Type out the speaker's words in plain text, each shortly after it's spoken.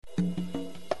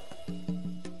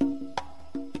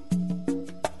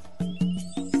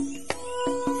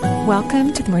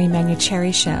Welcome to the Marie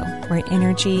Manuchehri Show, where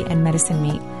energy and medicine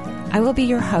meet. I will be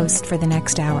your host for the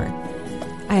next hour.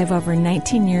 I have over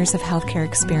 19 years of healthcare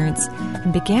experience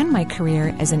and began my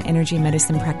career as an energy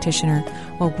medicine practitioner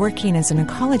while working as an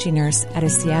oncology nurse at a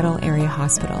Seattle area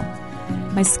hospital.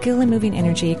 My skill in moving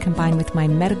energy combined with my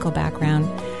medical background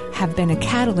have been a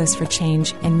catalyst for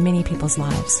change in many people's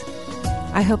lives.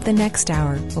 I hope the next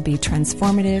hour will be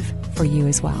transformative for you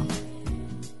as well.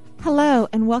 Hello,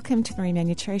 and welcome to the Marie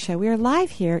Manuchehri Show. We are live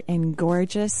here in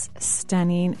gorgeous,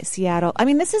 stunning Seattle. I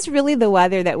mean, this is really the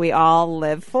weather that we all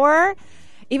live for,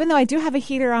 even though I do have a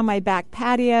heater on my back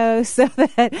patio so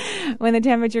that when the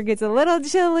temperature gets a little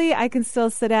chilly, I can still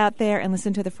sit out there and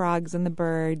listen to the frogs and the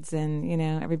birds and, you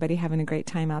know, everybody having a great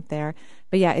time out there.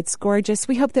 But yeah, it's gorgeous.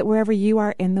 We hope that wherever you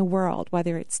are in the world,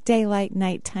 whether it's daylight,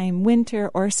 nighttime, winter,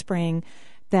 or spring,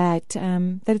 that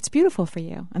it's beautiful for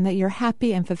you and that you're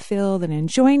happy and fulfilled and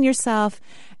enjoying yourself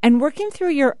and working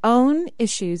through your own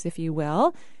issues, if you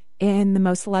will, in the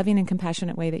most loving and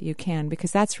compassionate way that you can,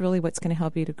 because that's really what's going to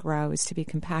help you to grow, is to be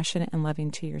compassionate and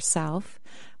loving to yourself,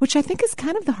 which I think is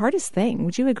kind of the hardest thing.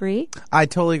 Would you agree? I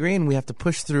totally agree, and we have to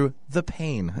push through the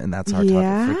pain, and that's our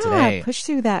topic for today. Yeah, push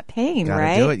through that pain,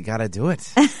 right? You gotta do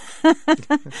it.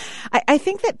 I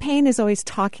think that pain is always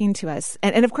talking to us.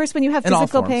 And of course, when you have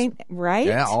physical pain, right?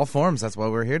 Yeah, all forms. That's why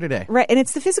we're here today. Right, and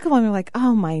it's the physical one. We're like,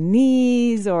 oh, my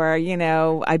knees, or, you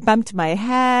know, I bumped my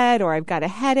head, or I've got a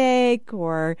headache,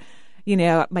 or, you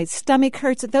know, my stomach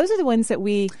hurts. Those are the ones that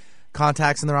we...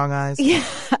 Contacts in the wrong eyes?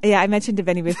 Yeah, I mentioned to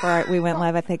Benny before we went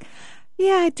live, I think,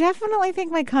 yeah, I definitely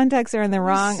think my contacts are in the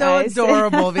wrong eyes. So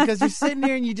adorable because you're sitting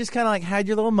here and you just kind of like had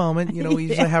your little moment. You know, we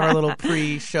usually have our little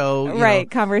pre-show,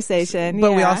 conversation.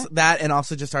 But we also and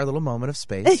also just our little moment of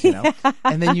space, you know.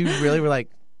 And then you really were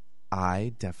like,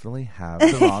 I definitely have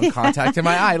the wrong contact in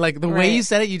my eye. Like the way you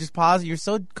said it, you just paused. You're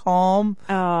so calm.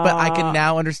 But I can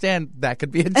now understand that could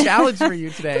be a challenge for you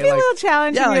today. It could be a little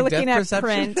challenge when you're like looking at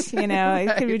print. You know,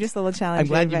 it could be just a little challenge. I'm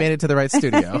glad you made it to the right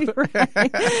studio.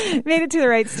 Made it to the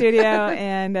right studio.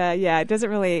 And it doesn't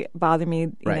really bother me,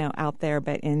 you know, out there,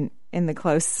 but in the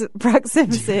close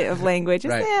proximity of language.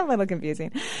 It's a little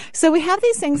confusing. So we have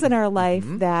these things in our life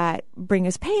that bring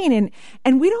us pain,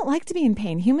 and we don't like to be in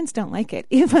pain. Humans don't like it,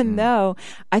 even though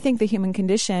I think the human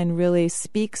condition really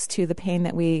speaks to the pain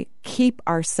that we keep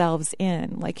ourselves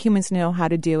in. Like humans know how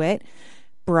to do it.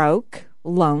 Broke,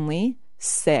 lonely,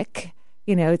 sick.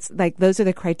 You know, it's like those are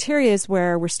the criterias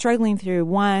where we're struggling through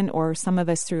one, or some of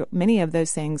us through many of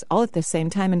those things all at the same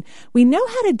time. And we know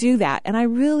how to do that. And I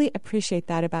really appreciate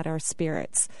that about our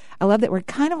spirits. I love that we're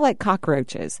kind of like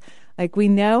cockroaches. Like we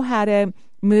know how to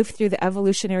move through the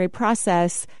evolutionary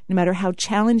process, no matter how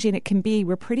challenging it can be.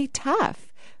 We're pretty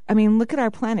tough. I mean, look at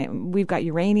our planet. We've got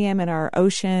uranium in our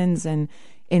oceans and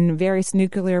in various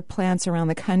nuclear plants around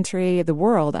the country, the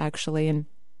world actually. And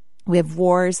we have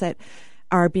wars that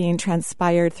are being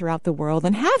transpired throughout the world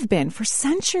and have been for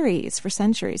centuries.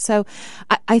 So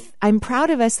I'm proud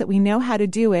of us that we know how to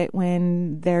do it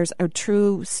when there's a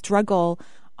true struggle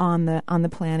on the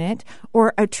planet,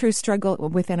 or a true struggle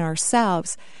within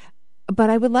ourselves. But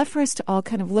I would love for us to all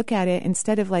kind of look at it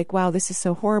instead of like, wow, this is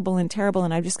so horrible and terrible,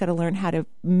 and I've just got to learn how to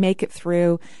make it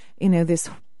through, you know, this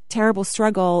terrible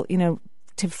struggle, you know,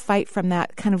 to fight from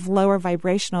that kind of lower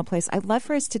vibrational place. I'd love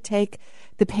for us to take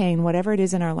the pain, whatever it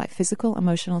is in our life, physical,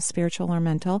 emotional, spiritual, or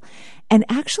mental, and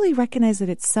actually recognize that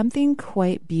it's something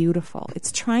quite beautiful.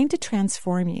 It's trying to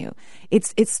transform you.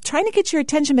 It's trying to get your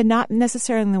attention, but not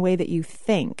necessarily in the way that you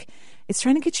think. It's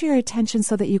trying to get your attention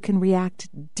so that you can react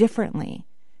differently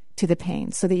to the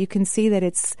pain, so that you can see that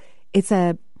it's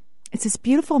this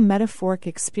beautiful metaphoric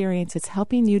experience. It's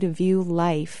helping you to view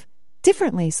life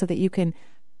differently so that you can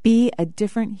be a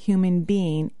different human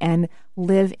being and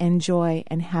live in joy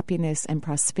and happiness and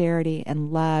prosperity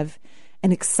and love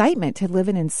and excitement, to live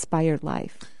an inspired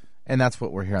life. And that's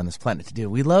what we're here on this planet to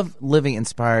do. We love living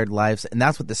inspired lives, and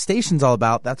that's what the station's all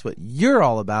about. That's what you're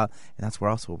all about, and that's where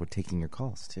also we're taking your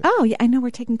calls, too. Oh, yeah, I know we're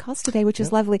taking calls today, which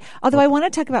is lovely. Although I want to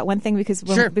talk about one thing, because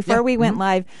before we went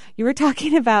live, you were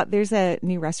talking about there's a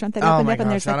new restaurant that opened up,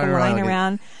 and there's like a line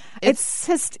around. It's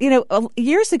just, you know,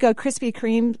 years ago, Krispy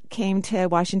Kreme came to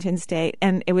Washington State,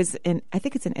 and it was I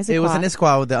think it's in Issaquah. It was in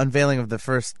Issaquah with the unveiling of the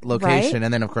first location,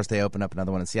 and then, of course, they opened up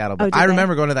another one in Seattle. But I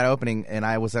remember going to that opening, and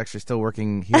I was actually still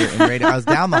working here in radio. I was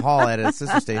down the hall at a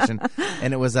sister station,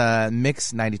 and it was a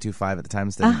Mix 92.5 at the time,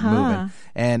 instead of moving.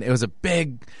 And it was a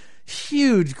big,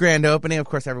 huge grand opening. Of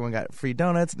course, everyone got free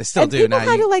donuts. They still and do. People now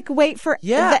had to like wait for a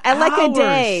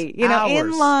day,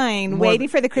 in line, waiting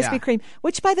for the Krispy Kreme.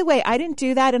 Which, by the way, I didn't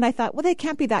do that, and I thought, well, they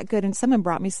can't be that good. And someone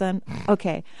brought me some.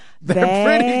 Okay,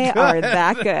 they are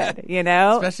that good,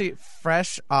 especially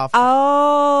fresh off.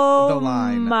 The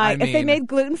line. If they made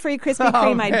gluten-free Krispy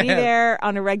Kreme, I'd be there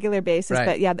on a regular basis. Right.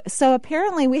 But yeah, so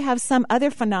apparently we have some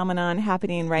other phenomenon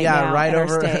happening now. Right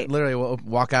over. Our state. Literally, we'll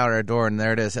walk out our door, and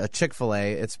there it is, a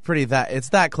Chick-fil-A. It's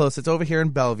that close. It's over here in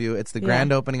Bellevue. It's the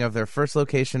grand opening of their first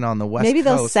location on the West Coast. Maybe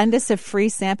they'll send us a free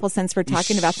sample since we're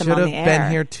talking about them on the air. Should have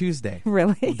been here Tuesday.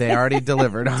 Really? They already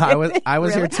delivered. I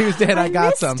was here Tuesday, and I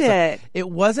got some. So it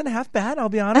wasn't half bad, I'll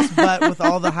be honest. But with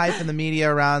all the hype in the media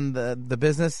around the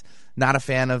business, not a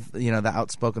fan of the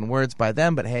outspoken words by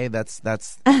them. But hey, that's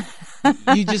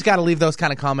you just got to leave those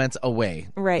kind of comments away,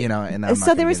 right? And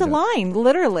so there was a line,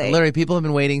 literally. People have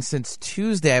been waiting since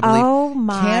Tuesday, I believe. Oh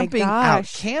my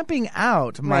gosh! Camping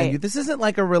out, mind you. This isn't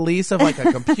like a release of like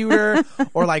a computer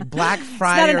or like Black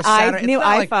Friday or Saturday. New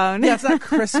iPhone. It's not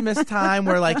Christmas time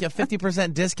where like a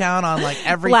 50% discount on like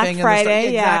everything. Black Friday,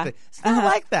 exactly. It's not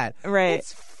like that. Right.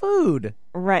 It's food.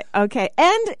 Right. Okay.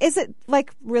 And is it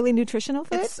like really nutritional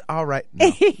food? It's all right.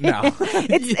 No.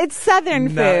 It's Southern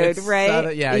food, right?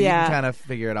 Southern, you can kind of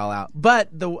figure it all out. But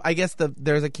I guess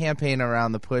there's a campaign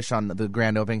around the push on the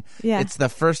grand opening. Yeah. It's the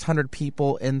first 100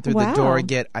 people in through the door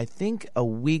get, I think, a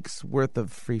week's worth of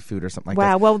free food or something like that.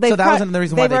 Wow. Well, so that wasn't the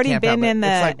reason why they already camped been out. in the.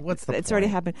 It's like, what's the point? It's already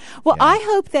happened. Well, I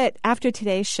hope that after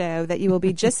today's show that you will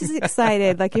be just as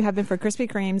excited like you have been for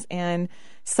Krispy Kremes and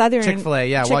Southern Chick-fil-A.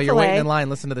 Yeah. While you're waiting in line,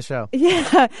 listen to the show. Yeah.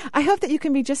 I hope that you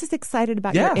can be just as excited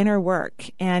about your inner work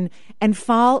and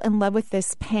fall in love with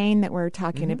this pain that we're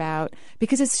talking about,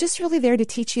 because it's just really there to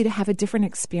teach you to have a different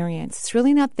experience. It's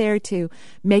really not there to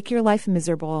make your life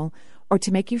miserable or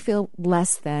to make you feel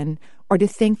less than, or to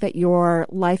think that your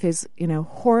life is,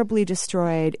 horribly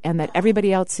destroyed and that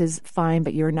everybody else is fine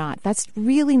but you're not. That's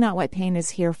really not what pain is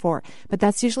here for. But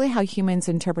that's usually how humans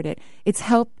interpret it.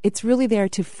 It's really there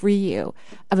to free you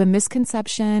of a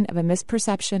misconception, of a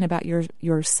misperception about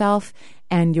yourself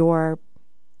and your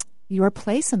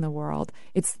place in the world.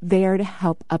 It's there to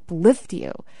help uplift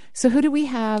you. So who do we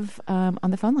have on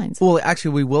the phone lines? Well,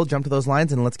 actually, we will jump to those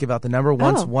lines, and let's give out the number.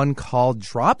 Once one call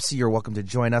drops, you're welcome to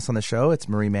join us on the show. It's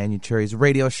Marie Manucheri's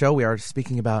radio show. We are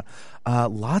speaking about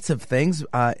lots of things,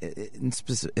 in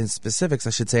specifics, I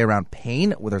should say, around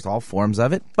pain. Well, there's all forms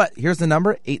of it. But here's the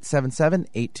number,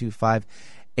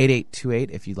 877-825-8828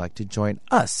 if you'd like to join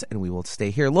us. And we will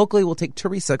stay here locally. We'll take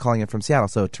Teresa calling in from Seattle.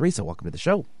 So, Teresa, welcome to the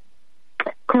show.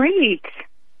 Great.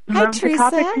 Hi, Love Teresa. the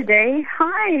topic today.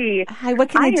 Hi. Hi, what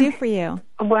can I do for you?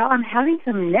 Well, I'm having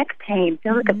some neck pain.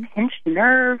 Feels like a pinched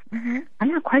nerve. I'm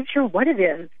not quite sure what it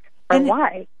is or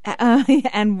why.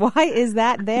 And why is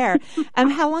that there?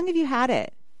 How long have you had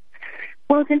it?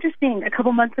 Well, it's interesting. A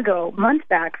couple months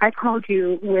back, I called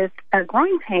you with a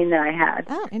groin pain that I had.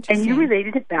 Oh, interesting. And you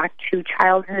related it back to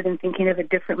childhood and thinking of it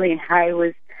differently and how I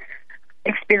was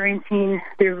experiencing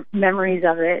the memories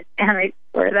of it. And I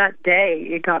swear that day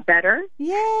it got better.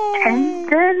 Yay!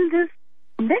 And then this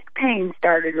neck pain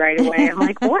started right away. I'm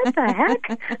like, what the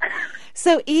heck?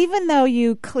 So even though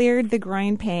you cleared the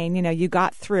groin pain, you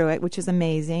got through it, which is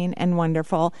amazing and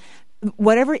wonderful,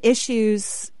 whatever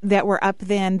issues that were up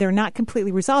then, they're not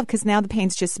completely resolved because now the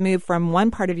pain's just moved from one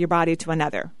part of your body to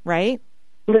another, right?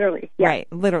 Literally, yeah. Right,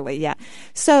 literally, yeah.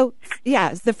 So,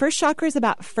 the first chakra is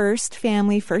about first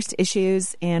family, first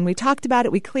issues, and we talked about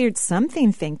it. We cleared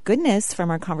something, thank goodness, from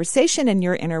our conversation and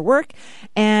your inner work,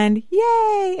 and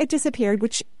yay, it disappeared,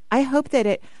 which I hope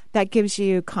that that gives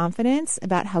you confidence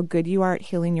about how good you are at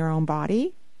healing your own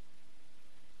body.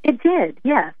 It did,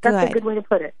 yes. That's a good way to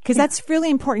put it. Because that's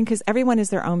really important because everyone is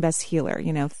their own best healer,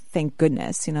 thank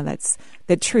goodness. That's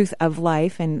the truth of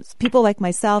life. And people like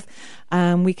myself,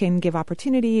 we can give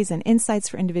opportunities and insights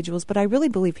for individuals, but I really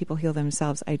believe people heal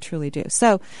themselves. I truly do.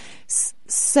 So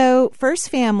first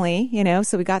family,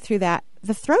 so we got through that.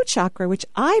 The throat chakra, which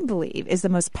I believe is the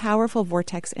most powerful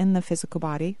vortex in the physical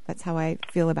body. That's how I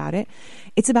feel about it.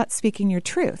 It's about speaking your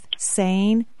truth,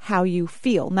 saying how you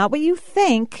feel, not what you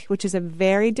think, which is a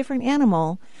very different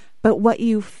animal, but what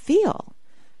you feel.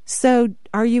 So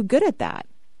are you good at that?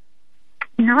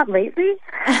 Not lately.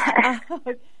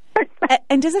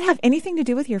 And does it have anything to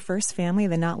do with your first family,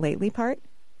 the not lately part?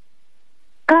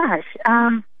 Gosh,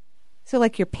 so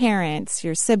like your parents,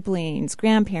 your siblings,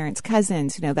 grandparents,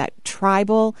 cousins, that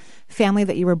tribal family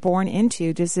that you were born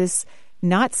into, does this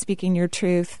not speaking your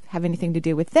truth have anything to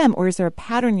do with them? Or is there a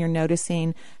pattern you're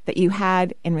noticing that you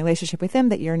had in relationship with them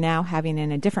that you're now having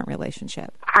in a different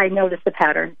relationship? I noticed the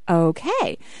pattern.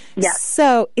 Okay. Yes.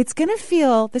 So it's going to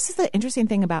feel, this is the interesting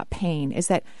thing about pain, is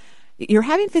that you're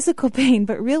having physical pain,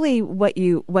 but really what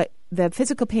the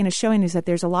physical pain is showing is that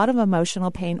there's a lot of emotional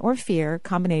pain or fear,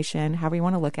 combination, however you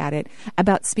want to look at it,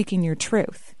 about speaking your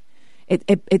truth.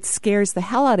 It scares the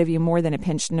hell out of you more than a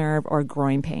pinched nerve or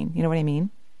groin pain. You know what I mean?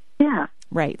 Yeah.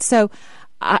 Right. So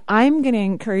I'm going to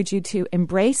encourage you to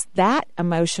embrace that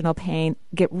emotional pain,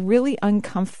 get really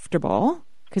uncomfortable,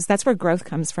 because that's where growth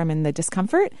comes from in the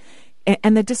discomfort.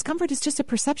 And the discomfort is just a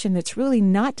perception. It's really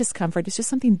not discomfort. It's just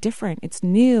something different. It's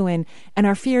new. And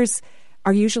our fears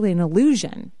are usually an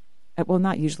illusion. Well,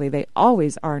 not usually. They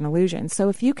always are an illusion. So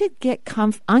if you could get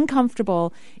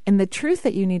uncomfortable in the truth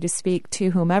that you need to speak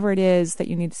to whomever it is that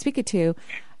you need to speak it to,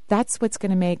 that's what's going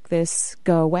to make this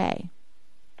go away.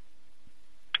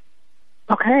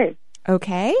 Okay.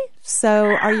 Okay. So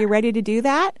are you ready to do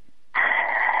that?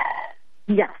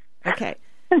 Yes. Okay.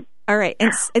 All right.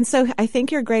 And so I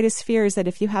think your greatest fear is that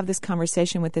if you have this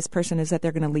conversation with this person is that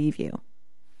they're going to leave you.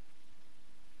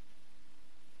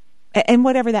 And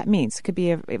whatever that means. It could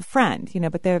be a friend,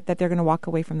 but that they're going to walk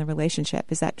away from the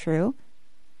relationship. Is that true?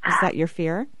 Is that your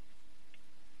fear?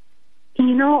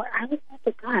 I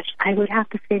would have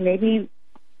to say maybe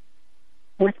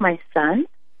with my son.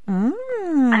 I'm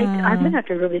going to have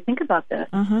to really think about this.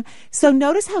 So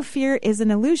notice how fear is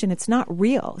an illusion. It's not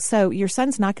real. So your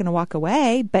son's not going to walk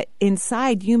away, but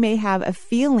inside you may have a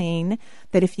feeling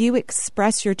that if you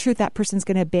express your truth, that person's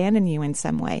going to abandon you in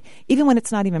some way. Even when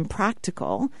it's not even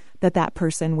practical that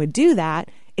person would do that,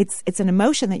 it's an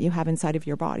emotion that you have inside of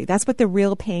your body. That's what the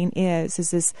real pain is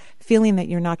this feeling that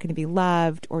you're not going to be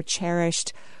loved or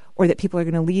cherished, or that people are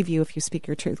going to leave you if you speak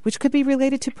your truth, which could be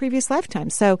related to previous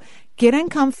lifetimes. So get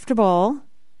uncomfortable,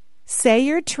 say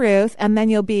your truth, and then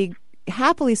you'll be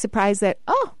happily surprised that,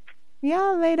 oh,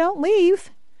 yeah, they don't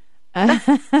leave. And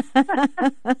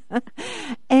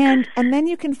then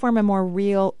you can form a more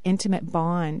real, intimate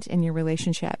bond in your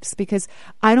relationships, because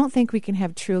I don't think we can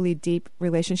have truly deep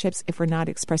relationships if we're not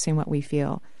expressing what we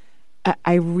feel.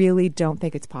 I really don't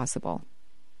think it's possible.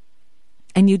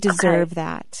 And you deserve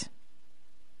that.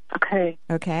 Okay.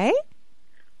 Okay?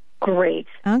 Great.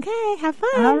 Okay, have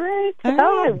fun. All right.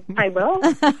 I will.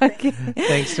 Okay.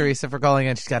 Thanks, Teresa, for calling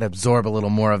in. She's got to absorb a little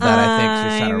more of that, I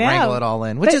think. She's trying to wrangle it all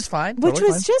in, which is fine. Which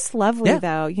totally was fine. just lovely,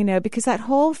 though, because that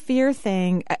whole fear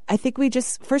thing, I think we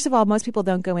just, first of all, most people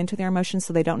don't go into their emotions,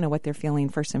 so they don't know what they're feeling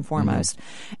first and foremost.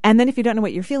 And then if you don't know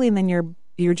what you're feeling, then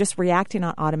you're just reacting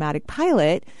on automatic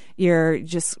pilot. You're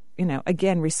just,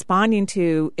 again, responding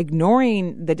to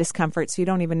ignoring the discomfort, so you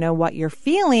don't even know what you're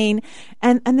feeling.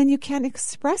 And then you can't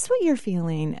express what you're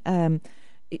feeling. And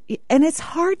it's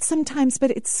hard sometimes,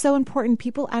 but it's so important.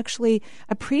 People actually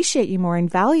appreciate you more and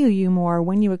value you more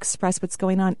when you express what's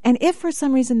going on. And if for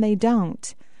some reason they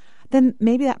don't, then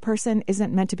maybe that person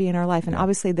isn't meant to be in our life. And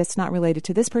obviously that's not related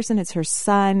to this person. It's her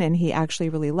son, and he actually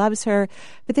really loves her.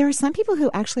 But there are some people who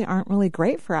actually aren't really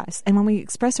great for us. And when we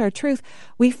express our truth,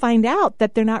 we find out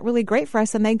that they're not really great for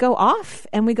us, and they go off,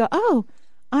 and we go, oh,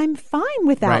 I'm fine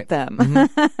without them.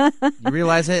 You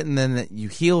realize it, and then you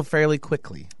heal fairly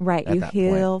quickly. Right, you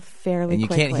heal fairly quickly. And you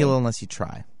can't heal unless you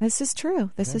try. This is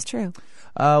true. This is true.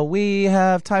 We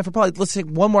have time for probably, let's take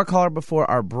one more caller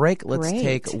before our break. Let's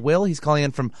take Will. He's calling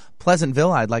in from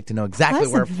Pleasantville. I'd like to know exactly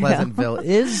where Pleasantville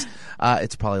is.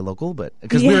 It's probably local, but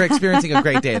because we're experiencing a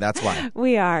great day, that's why.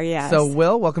 We are, yes. So,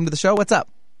 Will, welcome to the show. What's up?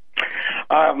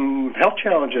 Health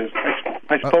challenges.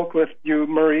 I spoke with you,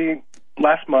 Marie,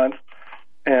 last month.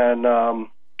 And,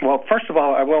 well, first of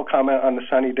all, I will comment on the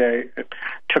sunny day.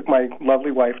 Took my lovely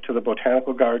wife to the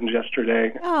botanical gardens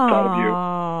yesterday. Thought of you.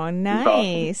 Oh,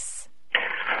 nice. Awesome.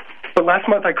 But last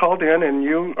month I called in, and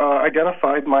you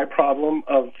identified my problem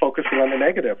of focusing on the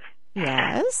negative.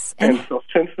 Yes. And so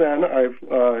since then,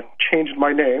 I've changed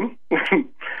my name,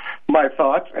 my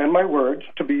thoughts, and my words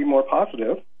to be more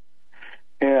positive.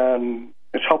 And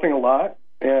it's helping a lot,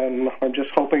 and I'm just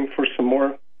hoping for some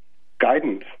more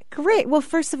guidance. Great. Well,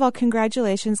 first of all,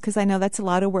 congratulations, because I know that's a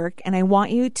lot of work. And I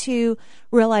want you to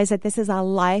realize that this is a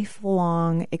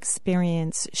lifelong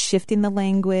experience, shifting the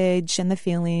language and the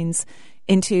feelings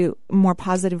into more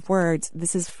positive words.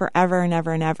 This is forever and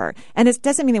ever and ever. And it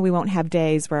doesn't mean that we won't have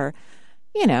days where,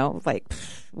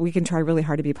 we can try really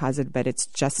hard to be positive, but it's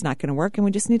just not going to work. And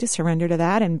we just need to surrender to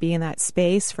that and be in that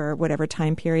space for whatever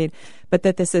time period. But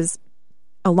that this is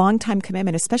a long-time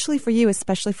commitment, especially for you,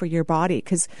 especially for your body,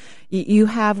 because you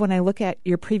have, when I look at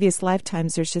your previous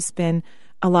lifetimes, there's just been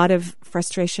a lot of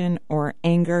frustration or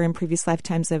anger in previous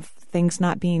lifetimes of things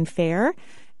not being fair.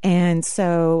 And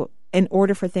so in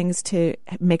order for things to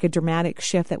make a dramatic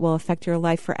shift that will affect your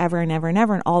life forever and ever and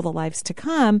ever and all the lives to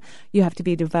come, you have to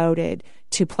be devoted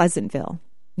to Pleasantville.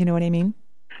 You know what I mean?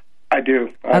 I do.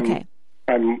 Okay.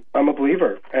 I'm a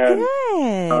believer. And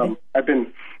Good. I've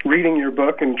been reading your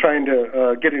book and trying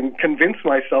to convince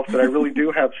myself that I really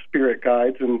do have spirit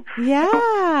guides. And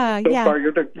so far,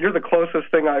 you're the closest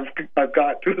thing I've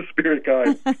got to a spirit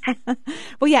guide.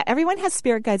 Well, yeah, everyone has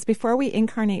spirit guides. Before we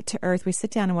incarnate to Earth, we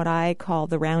sit down in what I call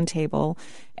the round table.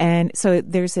 And so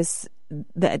there's this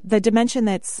the dimension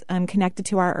that's connected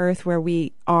to our Earth where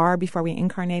we are before we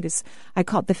incarnate is, I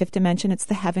call it the fifth dimension. It's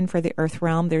the heaven for the Earth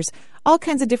realm. There's all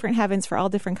kinds of different heavens for all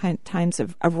different kinds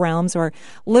of realms, or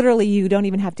literally you don't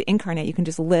even have to incarnate. You can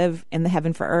just live in the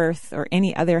heaven for Earth or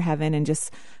any other heaven and just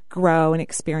grow and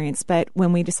experience. But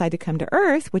when we decide to come to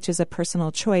Earth, which is a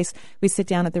personal choice, we sit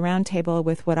down at the round table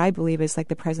with what I believe is like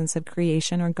the presence of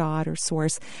creation or God or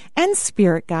source and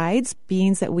spirit guides,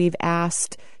 beings that we've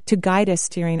asked to guide us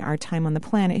during our time on the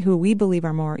planet, who we believe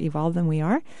are more evolved than we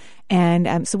are.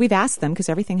 And so we've asked them, because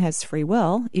everything has free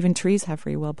will. Even trees have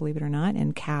free will, believe it or not,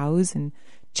 and cows and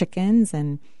chickens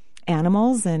and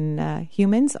animals and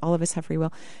humans. All of us have free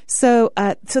will. So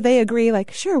they agree,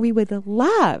 like, sure, we would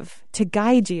love to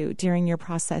guide you during your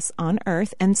process on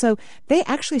Earth. And so they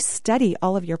actually study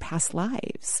all of your past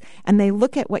lives, and they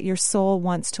look at what your soul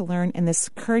wants to learn in this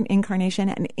current incarnation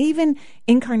and even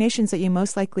incarnations that you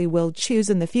most likely will choose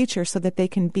in the future, so that they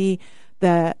can be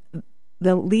the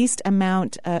least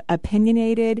amount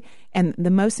opinionated and the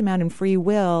most amount in free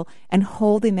will, and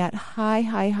holding that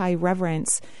high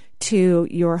reverence to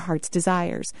your heart's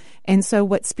desires. And so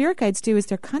what spirit guides do is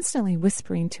they're constantly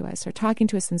whispering to us or talking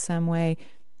to us in some way,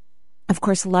 of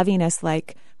course, loving us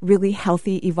like really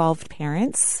healthy, evolved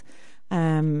parents.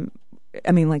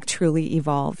 Like truly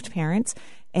evolved parents.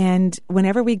 And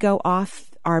whenever we go off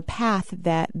our path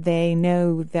that they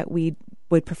know that we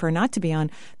would prefer not to be on,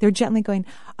 they're gently going,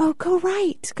 oh, go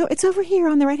right. Go. It's over here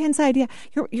on the right-hand side. Yeah,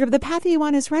 you're the path that you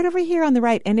want is right over here on the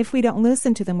right. And if we don't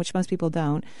listen to them, which most people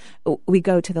don't, we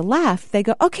go to the left. They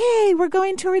go, okay, we're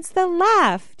going towards the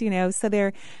left. So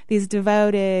they're these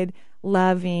devoted,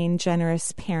 loving,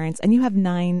 generous parents. And you have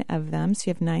 9 of them. So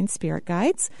you have 9 spirit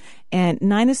guides. And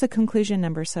 9 is a conclusion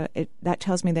number. So that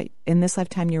tells me that in this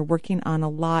lifetime, you're working on a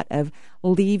lot of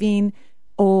leaving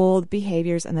old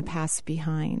behaviors and the past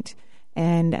behind.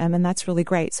 And that's really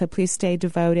great. So please stay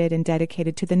devoted and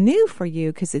dedicated to the new for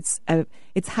you, because it's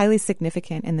highly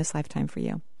significant in this lifetime for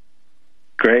you.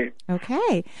 Great.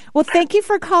 Okay. Well, thank you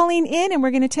for calling in, and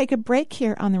we're going to take a break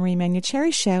here on the Marie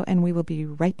Manuchehri Show, and we will be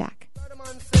right back.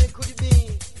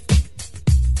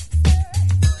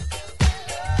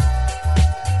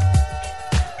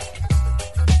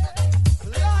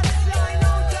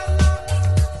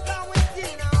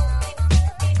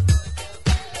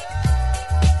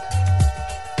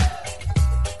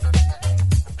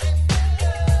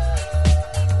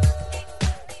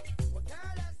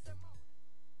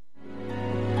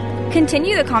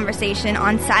 Continue the conversation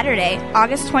on Saturday,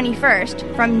 August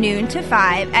 21st from noon to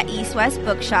 5 at East West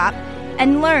Bookshop,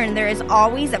 and learn there is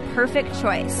always a perfect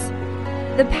choice.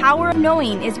 The power of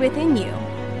knowing is within you.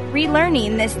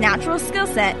 Relearning this natural skill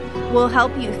set will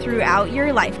help you throughout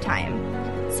your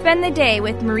lifetime. Spend the day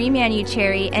with Marie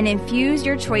Manuchehri and infuse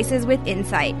your choices with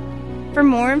insight. For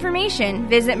more information,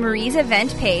 visit Marie's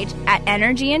event page at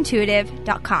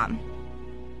energyintuitive.com.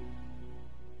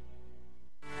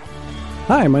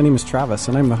 Hi, my name is Travis,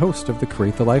 and I'm the host of the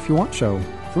Create the Life You Want show.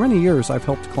 For many years, I've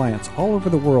helped clients all over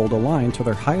the world align to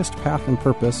their highest path and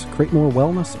purpose, create more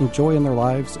wellness and joy in their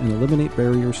lives, and eliminate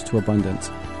barriers to abundance.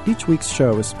 Each week's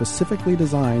show is specifically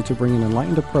designed to bring an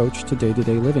enlightened approach to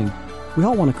day-to-day living. We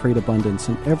all want to create abundance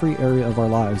in every area of our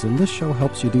lives, and this show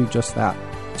helps you do just that.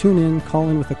 Tune in, call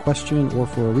in with a question or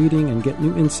for a reading, and get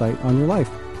new insight on your life.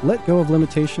 Let go of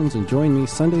limitations and join me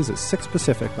Sundays at 6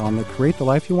 Pacific on the Create the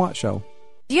Life You Want show.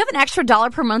 Do you have an extra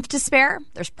 $1 per month to spare?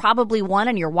 There's probably one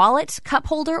in your wallet, cup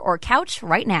holder, or couch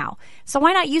right now. So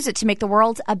why not use it to make the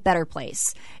world a better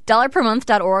place?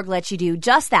 $permonth.org lets you do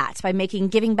just that by making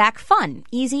giving back fun,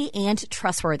 easy, and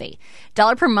trustworthy.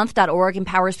 $permonth.org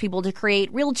empowers people to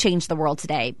create real change in the world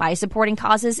today by supporting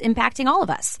causes impacting all of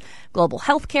us. Global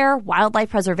health care, wildlife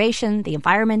preservation, the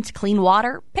environment, clean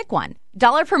water, pick one.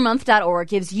 DollarPerMonth.org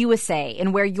gives you a say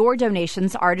in where your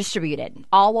donations are distributed,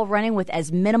 all while running with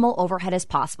as minimal overhead as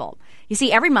possible. You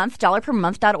see, every month,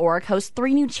 DollarPerMonth.org hosts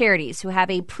 3 new charities who have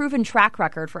a proven track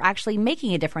record for actually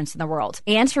making a difference in the world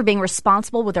and for being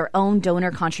responsible with their own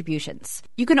donor contributions.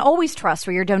 You can always trust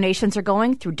where your donations are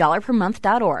going through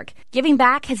DollarPerMonth.org. Giving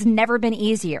back has never been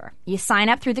easier. You sign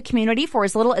up through the community for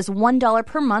as little as $1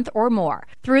 per month or more.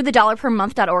 Through the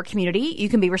DollarPerMonth.org community, you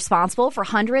can be responsible for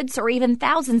hundreds or even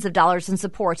thousands of dollars in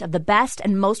support of the best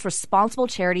and most responsible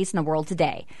charities in the world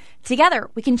today.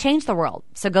 Together, we can change the world.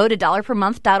 So go to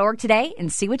DollarPerMonth.org today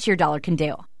and see what your dollar can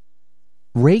do.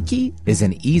 Reiki is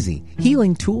an easy,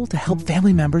 healing tool to help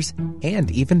family members and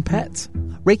even pets.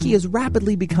 Reiki is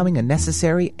rapidly becoming a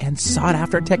necessary and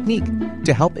sought-after technique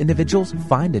to help individuals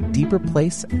find a deeper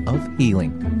place of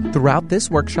healing. Throughout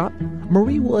this workshop,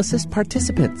 Marie will assist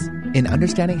participants in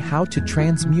understanding how to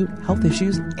transmute health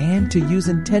issues and to use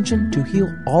intention to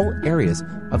heal all areas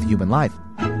of human life.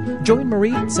 Join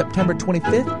Marie September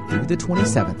 25th through the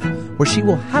 27th, where she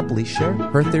will happily share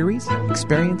her theories,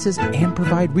 experiences, and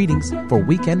provide readings for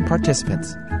weekend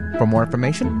participants. For more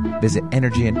information, visit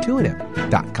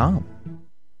energyintuitive.com.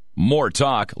 More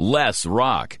talk, less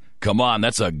rock. Come on,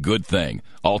 that's a good thing.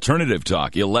 Alternative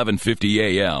Talk,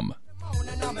 1150 a.m.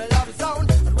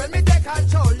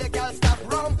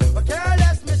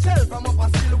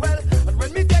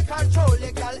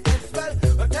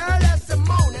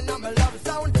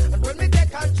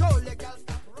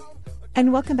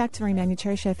 And welcome back to Marie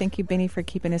Manuchehri Show. Thank you, Benny, for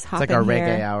keeping us hopping It's like our here.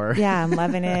 reggae hour. Yeah, I'm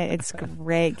loving it. It's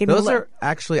great. Those are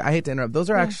actually, I hate to interrupt, those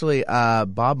are actually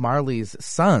Bob Marley's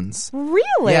sons.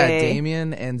 Really? Yeah,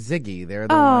 Damien and Ziggy. They're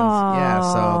the ones. Yeah,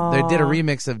 so they did a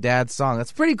remix of Dad's song.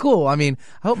 That's pretty cool. I mean,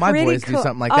 I hope my boys do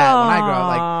something like that when I grow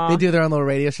up. Like, they do their own little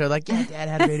radio show. Like, yeah, Dad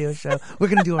had a radio show. We're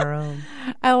going to do our own.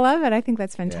 I love it. I think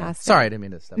that's fantastic. Yeah. Sorry, I didn't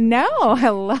mean to step No, I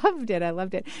loved it. I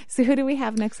loved it. So who do we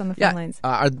have next on the phone lines?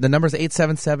 The number is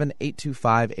 877-825-8828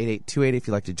 if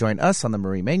you'd like to join us on the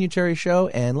Marie Manuchehri Show.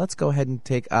 And let's go ahead and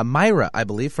take Myra, I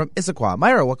believe, from Issaquah.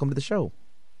 Myra, welcome to the show.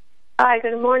 Hi,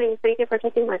 good morning. Thank you for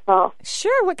taking my call.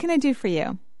 Sure. What can I do for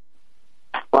you?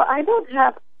 Well, I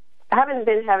haven't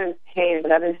been having pain,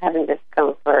 but I've been having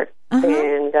discomfort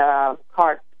and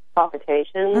heart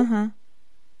palpitations.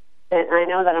 And I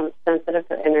know that I'm sensitive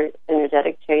to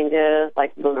energetic changes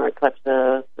like lunar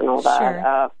eclipses and all that.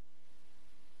 Sure.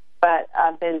 But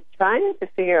I've been trying to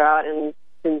figure out and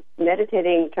been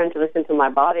meditating, trying to listen to my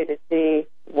body to see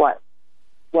what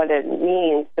it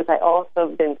means. Because I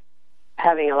also been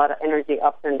having a lot of energy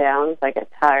ups and downs. I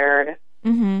get tired.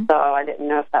 So I didn't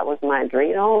know if that was my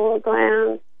adrenal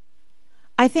gland.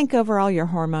 I think overall your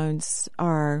hormones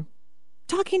are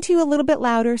talking to you a little bit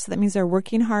louder, so that means they're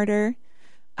working harder.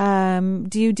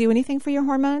 Do you do anything for your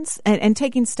hormones? And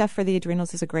taking stuff for the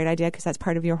adrenals is a great idea because that's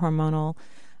part of your hormonal,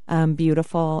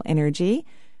 beautiful energy.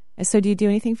 So do you do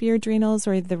anything for your adrenals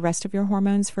or the rest of your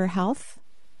hormones for health?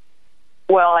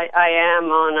 Well, I am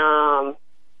on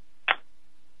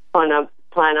a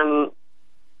plan. I'm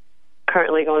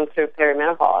currently going through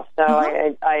perimenopause, so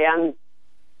I am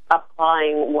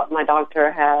applying what my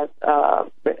doctor has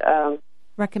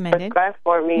recommended. Prescribed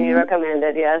for me,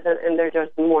 recommended, yes, and they're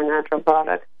just more natural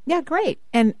products. Yeah, great.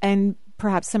 And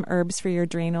perhaps some herbs for your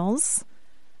adrenals.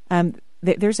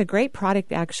 There's a great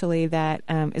product, actually, that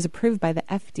is approved by the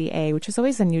FDA, which is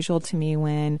always unusual to me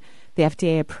when the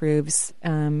FDA approves,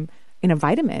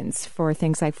 vitamins for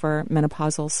things like for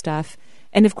menopausal stuff.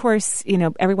 And, of course,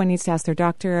 everyone needs to ask their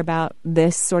doctor about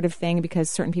this sort of thing because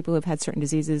certain people who have had certain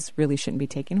diseases really shouldn't be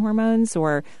taking hormones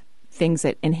or things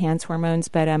that enhance hormones.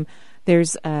 But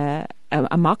there's a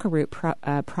maca root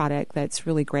product that's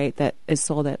really great that is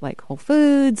sold at like Whole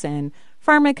Foods and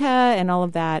Pharmaca and all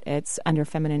of that. It's under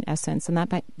Feminine Essence, and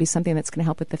that might be something that's going to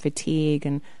help with the fatigue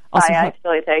and also I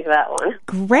actually take that one.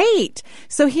 Great.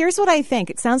 So here's what I think.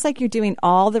 It sounds like you're doing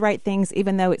all the right things,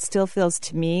 even though it still feels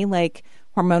to me like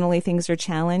hormonally things are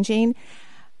challenging.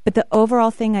 But the overall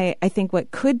thing, I think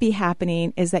what could be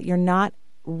happening is that you're not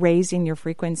raising your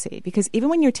frequency, because even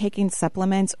when you're taking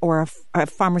supplements or a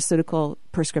pharmaceutical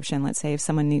prescription, let's say if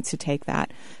someone needs to take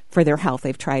that for their health,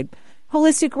 they've tried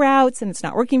holistic routes and it's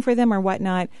not working for them or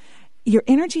whatnot, your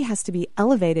energy has to be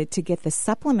elevated to get the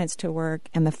supplements to work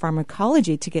and the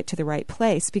pharmacology to get to the right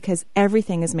place, because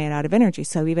everything is made out of energy.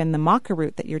 So even the maca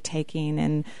root that you're taking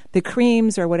and the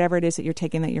creams or whatever it is that you're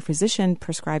taking that your physician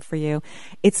prescribed for you,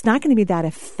 it's not going to be that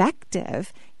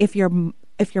effective if your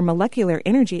molecular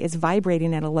energy is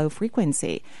vibrating at a low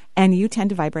frequency, and you tend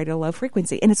to vibrate at a low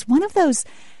frequency. And it's one of those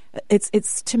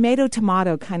it's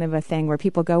tomato kind of a thing where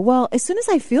people go, well, as soon as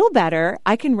I feel better,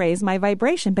 I can raise my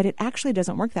vibration, but it actually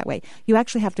doesn't work that way. You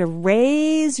actually have to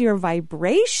raise your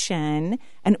vibration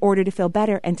in order to feel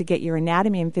better and to get your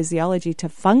anatomy and physiology to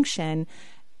function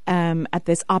at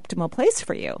this optimal place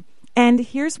for you. And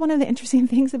here's one of the interesting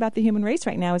things about the human race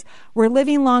right now is we're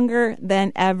living longer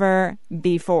than ever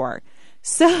before.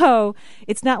 So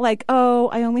it's not like, oh,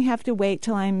 I only have to wait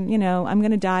till I'm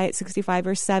going to die at 65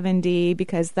 or 70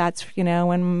 because that's,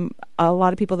 when a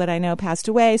lot of people that I know passed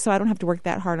away. So I don't have to work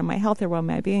that hard on my health or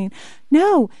well-being.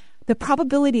 No, the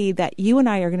probability that you and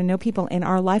I are going to know people in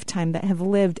our lifetime that have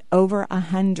lived over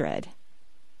 100,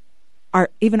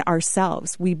 even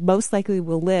ourselves, we most likely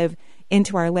will live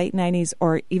into our late 90s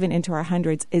or even into our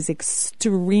hundreds is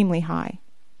extremely high.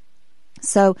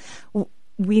 So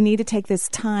we need to take this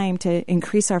time to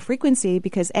increase our frequency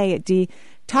because, A, it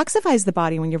detoxifies the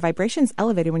body when your vibration's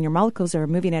elevated, when your molecules are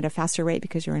moving at a faster rate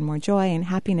because you're in more joy and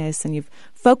happiness and you've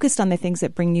focused on the things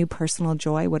that bring you personal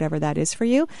joy, whatever that is for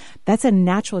you. That's a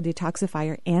natural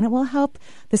detoxifier, and it will help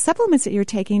the supplements that you're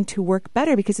taking to work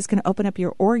better because it's going to open up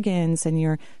your organs and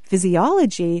your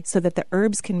physiology so that the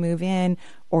herbs can move in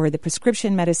or the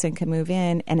prescription medicine can move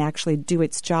in and actually do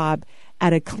its job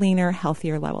at a cleaner,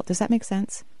 healthier level. Does that make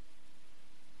sense?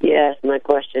 Yes, my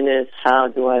question is, how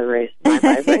do I raise my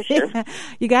vibration?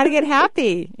 You got to get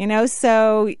happy,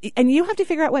 so, and you have to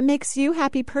figure out what makes you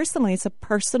happy personally. It's a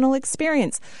personal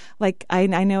experience. Like, I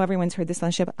know everyone's heard this on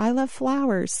the show, but I love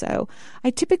flowers. So I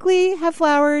typically have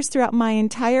flowers throughout my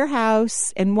entire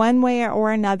house in one way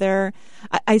or another.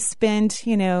 I spend,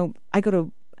 I go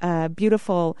to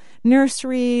beautiful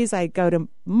nurseries. I go to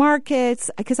markets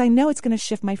because I know it's going to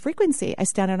shift my frequency. I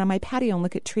stand out on my patio and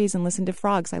look at trees and listen to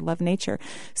frogs. I love nature.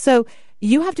 So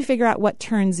you have to figure out what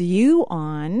turns you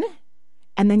on,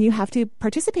 and then you have to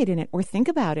participate in it or think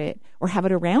about it or have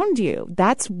it around you.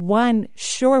 That's one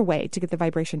sure way to get the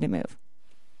vibration to move.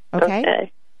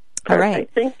 Okay? All right.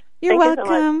 You're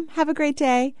welcome. Have a great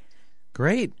day.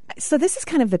 Great. So this is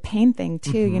kind of the pain thing,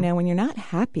 too. When you're not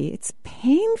happy, it's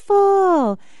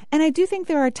painful. And I do think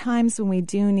there are times when we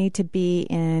do need to be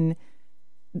in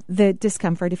the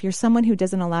discomfort. If you're someone who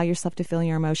doesn't allow yourself to feel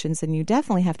your emotions, then you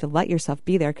definitely have to let yourself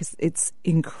be there because it's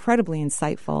incredibly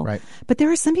insightful. Right. But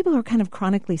there are some people who are kind of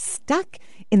chronically stuck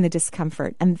in the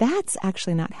discomfort, and that's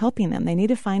actually not helping them. They need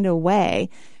to find a way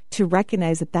to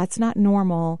recognize that that's not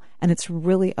normal and it's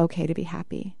really okay to be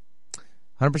happy.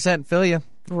 100% feel you.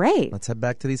 Great. Let's head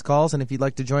back to these calls. And if you'd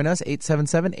like to join us,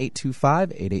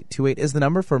 877-825-8828 is the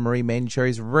number for Marie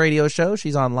Manucherry's radio show.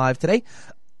 She's on live today.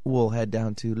 We'll head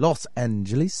down to Los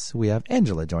Angeles. We have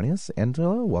Angela joining us.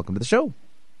 Angela, welcome to the show.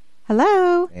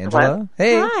 Hello. Angela. Hello.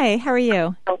 Hey. Hi. How are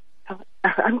you?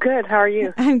 I'm good. How are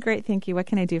you? I'm great. Thank you. What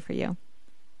can I do for you?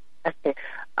 Okay.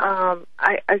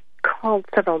 I called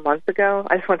several months ago.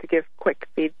 I just want to give quick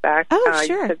feedback. Oh,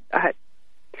 sure. You said I had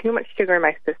too much sugar in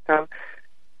my system,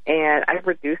 and I've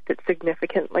reduced it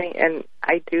significantly, and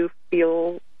I do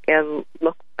feel and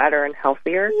look better and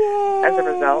healthier as a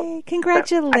result.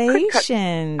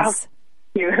 Congratulations.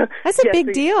 You. That's a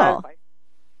big deal.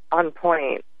 On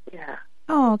point. Yeah.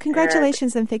 Oh,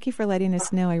 congratulations, and thank you for letting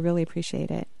us know. I really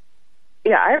appreciate it.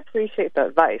 Yeah, I appreciate the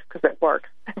advice because it works.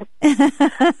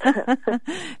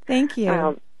 Thank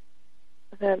you.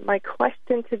 My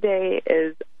question today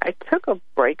is, I took a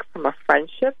break from a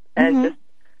friendship and just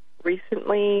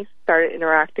recently started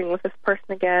interacting with this person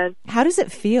again. How does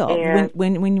it feel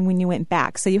when you went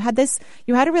back? So you had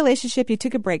a relationship, you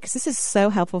took a break, because this is so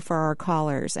helpful for our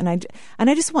callers, and I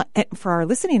just want, for our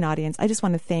listening audience, I just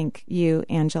want to thank you,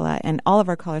 Angela, and all of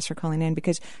our callers for calling in,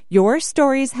 because your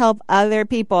stories help other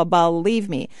people, believe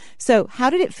me. So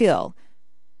how did it feel?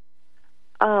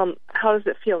 How does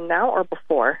it feel now or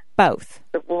before? Both.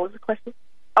 What was the question?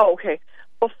 Oh, okay.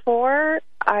 Before,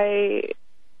 I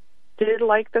did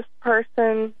like this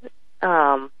person,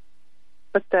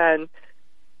 but then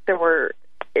there were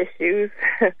issues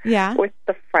with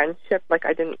the friendship. Like,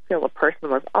 I didn't feel the person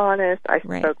was honest. I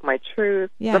spoke my truth.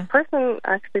 Yeah. The person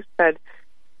actually said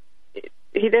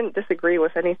he didn't disagree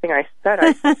with anything I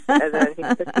said. And then he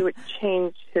said he would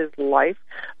change his life.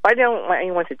 But I don't want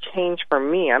anyone to change for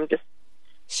me. I'm just,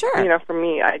 for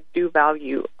me, I do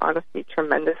value honesty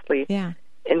tremendously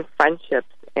in friendships.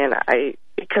 And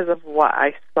because of what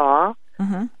I saw,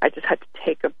 I just had to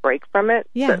take a break from it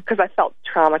because I felt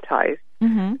traumatized.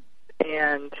 And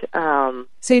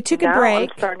so you took a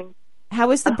break. How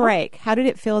was the break? How did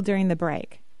it feel during the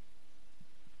break?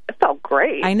 It felt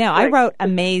great. I know. I wrote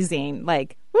amazing.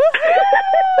 Like,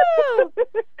 woohoo!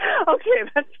 Okay,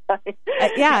 that's fine.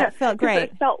 It felt great.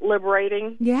 It felt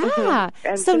liberating. Yeah.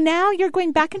 So now you're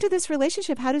going back into this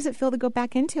relationship. How does it feel to go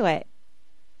back into it?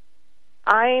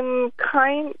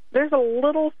 there's a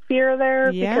little fear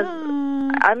there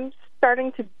because I'm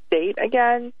starting to date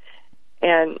again,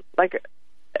 and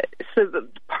so the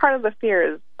part of the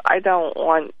fear is I don't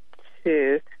want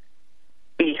to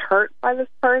be hurt by this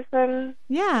person.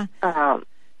 Yeah.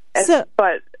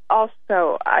 But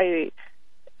also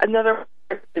another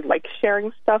person, like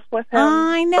sharing stuff with him.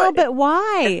 I know, but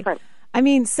why? I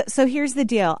mean, so here's the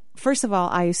deal. First of all,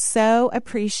 I so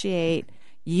appreciate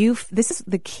you. This is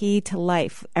the key to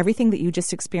life. Everything that you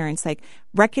just experienced, like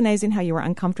recognizing how you were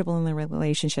uncomfortable in the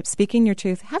relationship, speaking your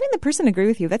truth, having the person agree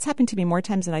with you. That's happened to me more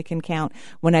times than I can count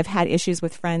when I've had issues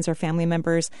with friends or family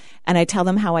members, and I tell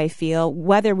them how I feel,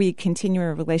 whether we continue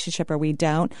a relationship or we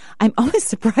don't. I'm always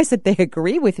surprised that they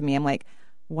agree with me. I'm like,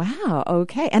 wow,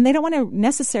 okay. And they don't want to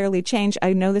necessarily change.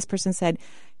 I know this person said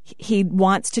he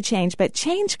wants to change, but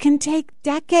change can take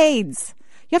decades.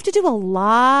 You have to do a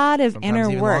lot of Sometimes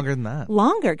inner work. Longer than that.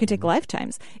 Longer. It could take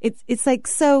lifetimes. It's like,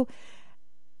 so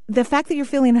the fact that you're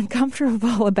feeling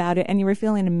uncomfortable about it and you were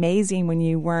feeling amazing when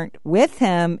you weren't with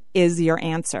him is your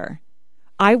answer.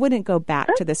 I wouldn't go back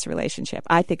to this relationship.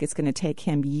 I think it's going to take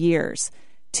him years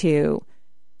to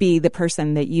be the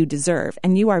person that you deserve.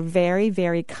 And you are very,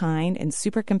 very kind and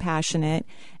super compassionate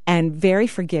and very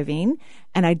forgiving.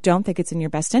 And I don't think it's in your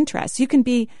best interest. You can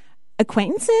be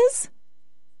acquaintances,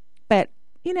 but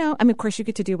of course you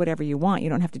get to do whatever you want. You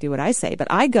don't have to do what I say, but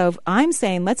I'm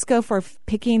saying let's go for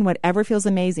picking whatever feels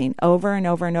amazing over and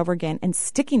over and over again and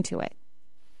sticking to it.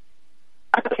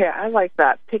 Okay, I like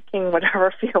that. Picking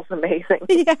whatever feels amazing.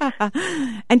 Yeah.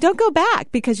 And don't go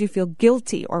back because you feel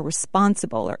guilty or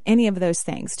responsible or any of those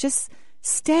things. Just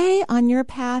stay on your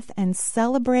path and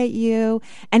celebrate you.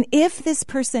 And if this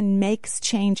person makes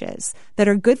changes that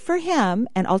are good for him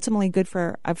and ultimately good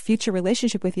for a future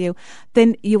relationship with you,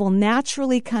 then you will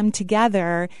naturally come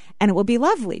together and it will be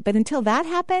lovely. But until that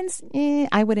happens,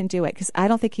 I wouldn't do it because I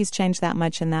don't think he's changed that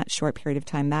much in that short period of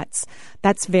time.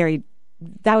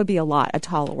 That would be a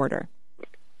tall order.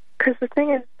 Because the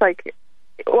thing is, I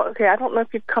don't know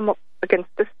if you've come up against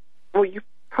this. Well, you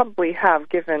probably have,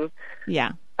 given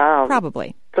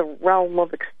probably the realm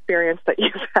of experience that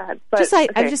you've had. But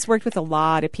I've just worked with a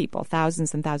lot of people,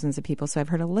 thousands and thousands of people, so I've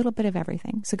heard a little bit of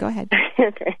everything. So go ahead.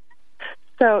 Okay.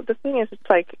 So the thing is, it's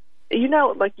like you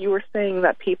were saying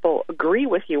that people agree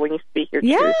with you when you speak your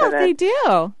truth. Yeah, they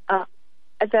do. And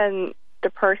then the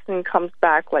person comes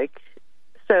back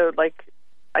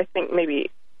I think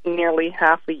maybe nearly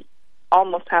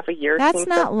almost half a year. That's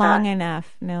not long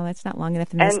enough. No, that's not long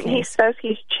enough in this case. And he says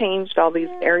he's changed all these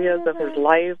areas of his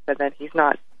life, and then he's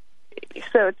not.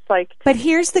 So it's like. But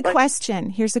here's the question.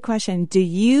 Here's the question. Do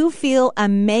you feel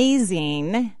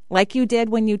amazing like you did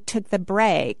when you took the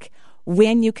break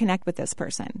when you connect with this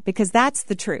person? Because that's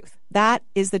the truth. That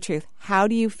is the truth. How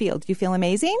do you feel? Do you feel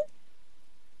amazing?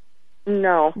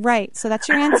 No. Right. So that's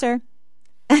your answer.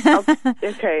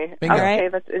 Okay. Bingo. Okay,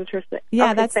 that's interesting. Yeah,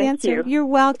 okay, that's the answer. You're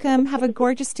welcome. Have a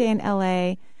gorgeous day in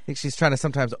LA. I think she's trying to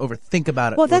sometimes overthink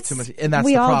about it. Well, that's too much, and that's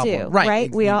we the all problem. do,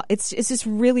 right? We all. It's just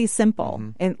really simple,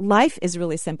 and life is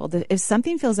really simple. If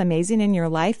something feels amazing in your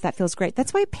life, that feels great.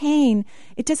 That's why pain,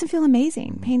 it doesn't feel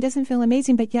amazing. Pain doesn't feel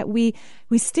amazing, but yet we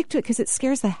stick to it because it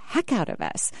scares the heck out of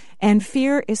us. And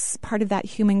fear is part of that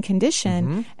human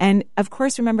condition. And of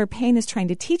course, remember, pain is trying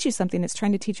to teach you something. It's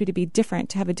trying to teach you to be different,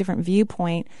 to have a different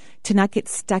viewpoint, to not get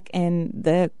stuck in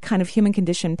the kind of human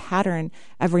condition pattern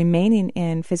of remaining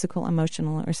in physical,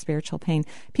 emotional, or spiritual pain.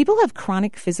 People who have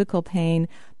chronic physical pain,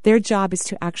 their job is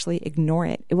to actually ignore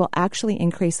it. It will actually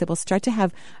increase. It will start to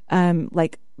have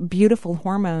beautiful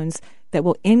hormones that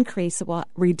will increase, it will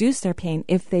reduce their pain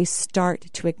if they start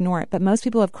to ignore it. But most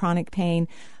people who have chronic pain,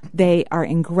 they are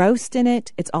engrossed in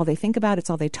it. It's all they think about. It's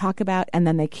all they talk about. And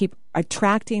then they keep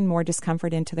attracting more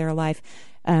discomfort into their life,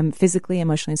 physically,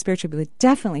 emotionally, and spiritually, but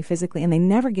definitely physically. And they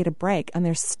never get a break. And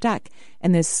they're stuck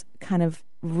in this kind of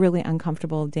really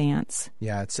uncomfortable dance.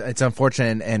 Yeah, it's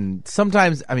unfortunate, and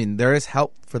sometimes, I mean, there is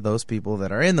help for those people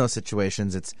that are in those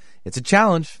situations. It's a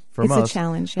challenge for most. It's a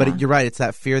challenge, yeah. But you're right, it's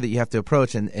that fear that you have to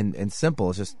approach, and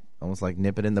simple. It's just almost like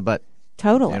nip it in the butt.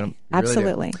 Totally.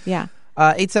 Absolutely. Really, yeah.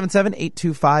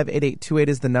 877-825-8828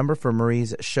 is the number for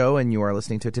Marie's show, and you are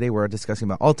listening to it today. We're discussing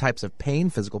about all types of pain,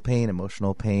 physical pain,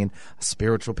 emotional pain,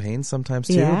 spiritual pain sometimes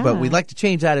too. Yeah. But we'd like to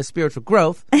change that as spiritual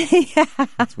growth. Yeah.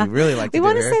 That's what we really like to do. We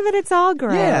want to here. say that it's all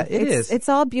growth. Yeah, it's It's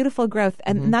all beautiful growth.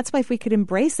 And that's why if we could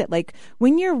embrace it, like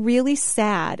when you're really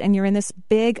sad and you're in this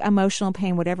big emotional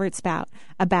pain, whatever it's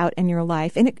about in your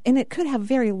life, and it could have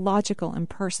very logical and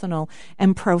personal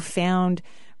and profound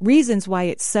reasons why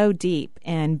it's so deep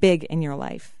and big in your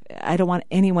life. I don't want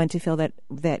anyone to feel that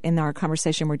in our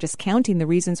conversation we're just counting the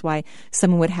reasons why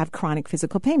someone would have chronic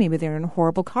physical pain. Maybe they're in a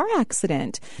horrible car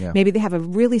accident. Yeah. Maybe they have a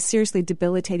really seriously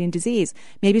debilitating disease.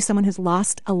 Maybe someone has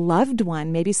lost a loved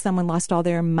one. Maybe someone lost all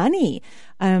their money.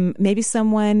 Maybe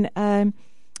someone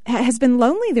has been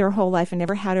lonely their whole life and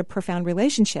never had a profound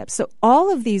relationship. So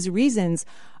all of these reasons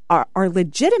are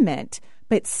legitimate,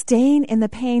 but staying in the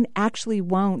pain actually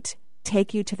won't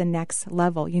take you to the next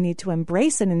level. You need to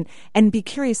embrace it and be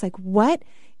curious, like, what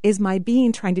is my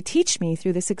being trying to teach me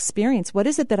through this experience? What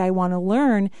is it that I want to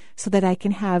learn so that I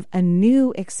can have a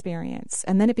new experience?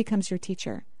 And then it becomes your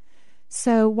teacher.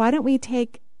 So why don't we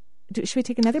should we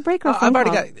take another break or a phone I've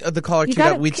already got the caller queued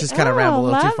up. We just kind of rambled a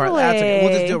little too far. That's okay.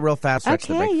 We'll just do it real fast.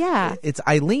 Okay, yeah. It's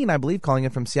Eileen, I believe, calling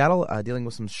in from Seattle, dealing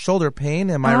with some shoulder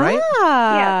pain. Am I right?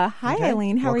 Yeah. Hi, okay.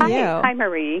 Eileen. How are you? Hi,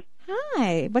 Marie.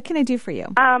 Hi. What can I do for you?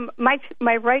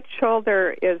 My right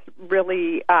shoulder is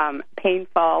really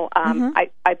painful.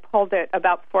 I pulled it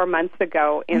about 4 months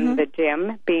ago in the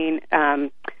gym,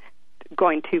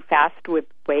 going too fast with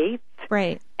weights.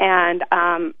 Right. And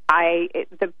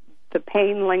the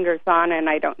pain lingers on, and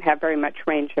I don't have very much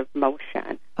range of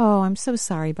motion. Oh, I'm so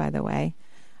sorry, by the way.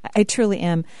 I truly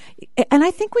am. And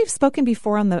I think we've spoken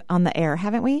before on the air,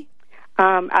 haven't we?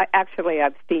 I've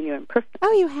seen you in person.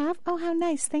 Oh, you have? Oh, how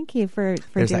nice. Thank you for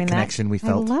There's doing that. That connection we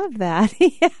felt. I love that.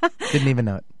 Yeah. Didn't even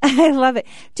know it. I love it.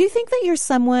 Do you think that you're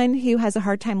someone who has a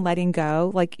hard time letting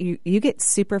go? Like you get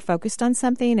super focused on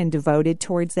something and devoted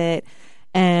towards it,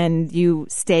 and you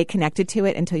stay connected to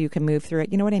it until you can move through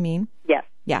it. You know what I mean? Yes.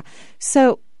 Yeah.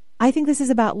 So I think this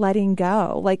is about letting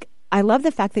go. Like, I love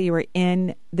the fact that you were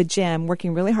in the gym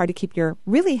working really hard to keep your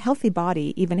really healthy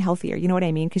body even healthier. You know what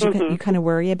I mean? Because you kind of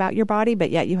worry about your body, but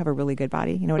yet you have a really good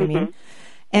body. You know what I mean?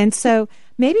 And so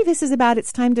maybe this is about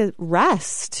it's time to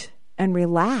rest and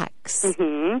relax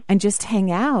and just hang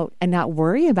out and not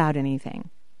worry about anything.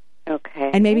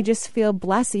 Okay. And maybe just feel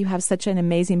blessed that you have such an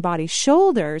amazing body.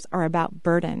 Shoulders are about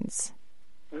burdens.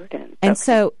 And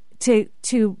so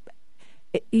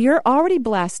you're already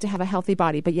blessed to have a healthy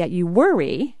body, but yet you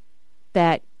worry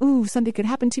that, something could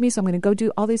happen to me, so I'm going to go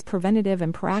do all these preventative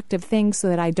and proactive things so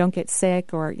that I don't get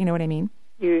sick, or you know what I mean?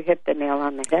 You hit the nail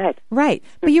on the head. Right.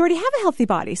 But you already have a healthy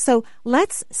body. So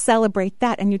let's celebrate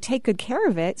that, and you take good care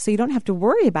of it so you don't have to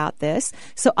worry about this.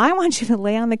 So I want you to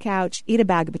lay on the couch, eat a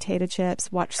bag of potato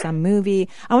chips, watch some movie.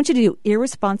 I want you to do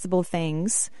irresponsible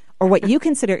things, or what you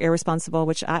consider irresponsible,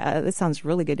 which that sounds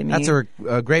really good to me. That's a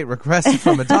great request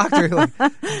from a doctor. Like,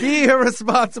 be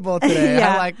irresponsible today.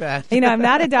 Yeah. I like that. I'm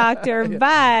not a doctor,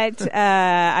 but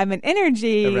I'm an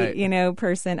energy,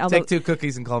 person. Although, take 2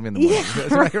 cookies and call me in the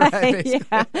morning.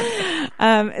 Yeah,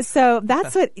 right, so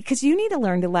that's because you need to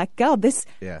learn to let go. This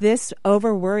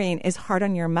over worrying is hard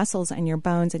on your muscles and your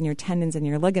bones and your tendons and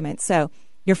your ligaments. So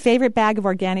your favorite bag of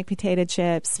organic potato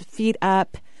chips, feet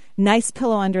up, nice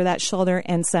pillow under that shoulder,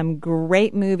 and some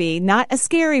great movie. Not a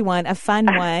scary one, a fun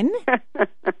one.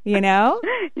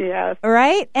 Yes.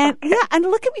 Right? And and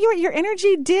look at what your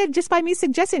energy did just by me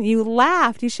suggesting. You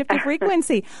laughed. You shifted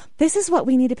frequency. This is what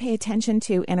we need to pay attention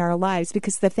to in our lives,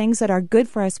 because the things that are good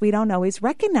for us, we don't always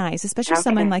recognize, especially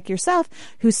someone like yourself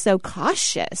who's so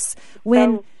cautious.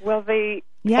 So will the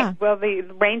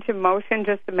range of motion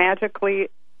just magically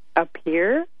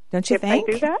appear? Don't you think?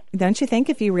 I do that? Don't you think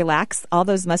if you relax all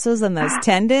those muscles and those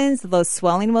tendons, those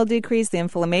swelling will decrease, the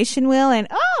inflammation will, and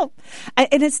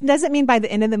it doesn't mean by the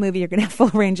end of the movie you're going to have full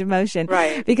range of motion,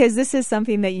 right? Because this is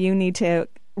something that you need to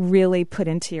really put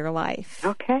into your life.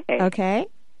 Okay.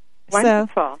 Wonderful.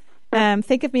 So,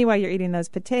 think of me while you're eating those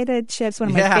potato chips, one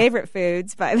of my favorite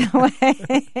foods, by the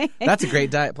way. That's a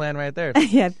great diet plan right there.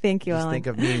 Yeah, thank you, Just Ellen. think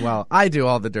of me while I do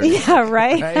all the dirty work. Yeah,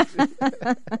 right?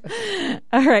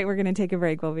 All right, we're going to take a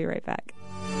break. We'll be right back.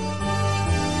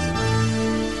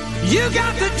 You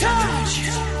got the touch.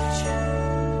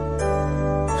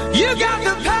 You got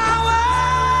the power.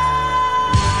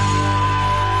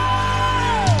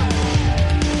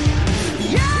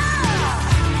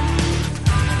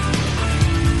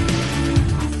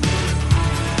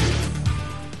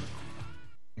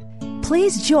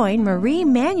 Please join Marie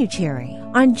Manuchehri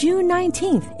on June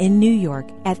 19th in New York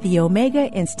at the Omega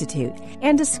Institute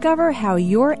and discover how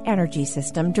your energy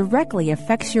system directly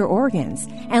affects your organs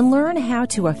and learn how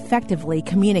to effectively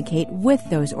communicate with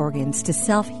those organs to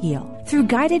self-heal. Through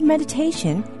guided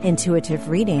meditation, intuitive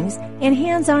readings, and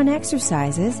hands-on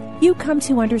exercises, you come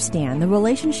to understand the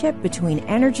relationship between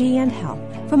energy and health.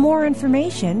 For more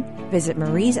information, visit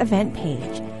Marie's event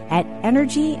page at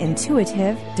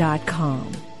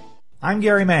energyintuitive.com. I'm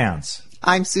Gary Mans.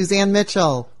 I'm Suzanne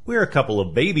Mitchell. We're a couple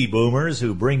of baby boomers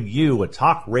who bring you a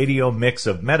talk radio mix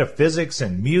of metaphysics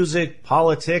and music,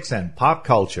 politics, and pop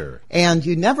culture. And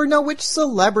you never know which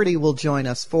celebrity will join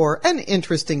us for an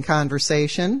interesting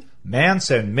conversation. Mance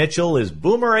and Mitchell is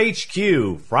Boomer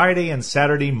HQ, Friday and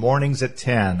Saturday mornings at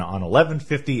 10 on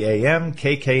 1150 AM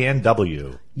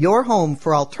KKNW. Your home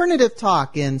for alternative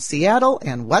talk in Seattle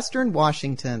and Western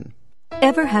Washington.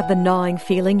 Ever have the gnawing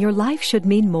feeling your life should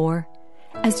mean more?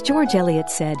 As George Eliot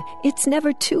said, it's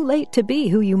never too late to be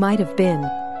who you might have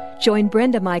been. Join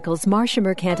Brenda Michaels, Marcia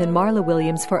Mercant, and Marla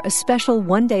Williams for a special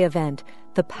one-day event,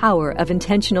 The Power of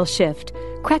Intentional Shift,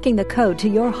 cracking the code to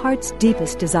your heart's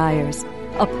deepest desires.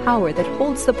 A power that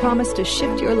holds the promise to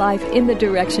shift your life in the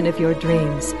direction of your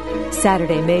dreams.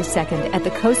 Saturday, May 2nd at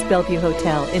the Coast Bellevue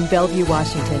Hotel in Bellevue,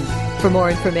 Washington. For more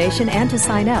information and to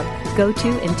sign up, go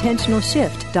to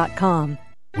intentionalshift.com.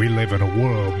 We live in a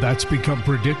world that's become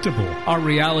predictable. Our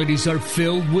realities are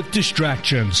filled with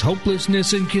distractions,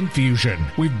 hopelessness, and confusion.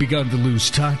 We've begun to lose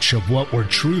touch of what we're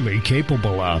truly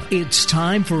capable of. It's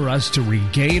time for us to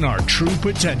regain our true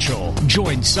potential.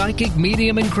 Join psychic,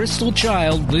 medium, and crystal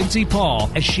child Lindsay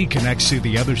Paul as she connects to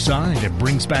the other side and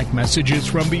brings back messages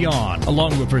from beyond,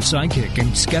 along with her psychic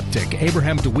and skeptic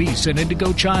Abraham DeWeese and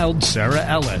indigo child Sarah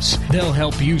Ellis. They'll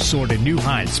help you soar to new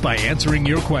heights by answering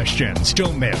your questions.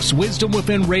 Don't miss Wisdom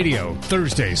Within Radio,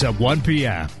 Thursdays at 1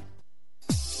 p.m.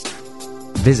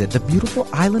 Visit the beautiful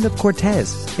island of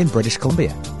Cortez in British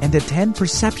Columbia and attend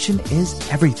Perception is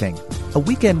Everything, a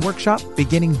weekend workshop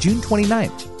beginning June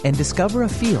 29th, and discover a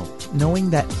field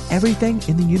knowing that everything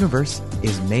in the universe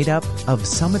is made up of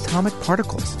subatomic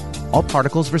particles. All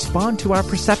particles respond to our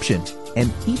perception,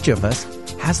 and each of us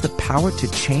has the power to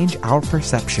change our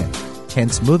perception,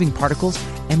 hence moving particles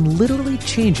and literally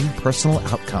changing personal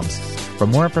outcomes. For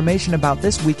more information about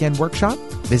this weekend workshop,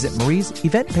 visit Marie's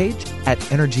event page at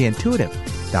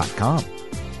energyintuitive.com.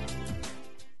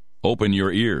 Open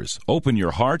your ears, open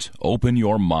your heart, open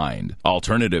your mind.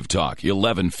 Alternative Talk,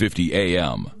 1150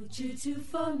 AM. What you do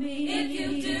for me? If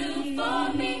you do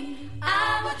for me,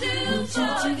 I will do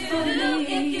for you.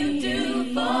 If you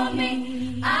do for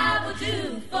me, I will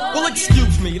do for you. Well,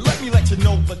 excuse me, let me let you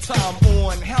know the time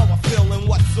on how I feel and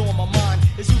what's on my mind.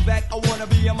 Is you that I want to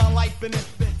be in my life and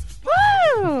if it's...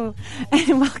 Woo!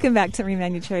 And welcome back to Marie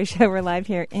Manuchehri Show. We're live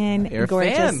here in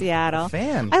gorgeous Seattle.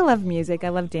 I love music. I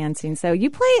love dancing. So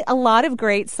you play a lot of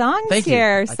great songs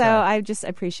here. So I just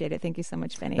appreciate it. Thank you so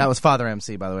much, Benny. That was Father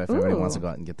MC, by the way, if anybody wants to go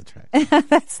out and get the track.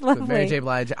 That's lovely. Mary J.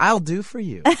 Blige, I'll do for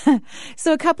you.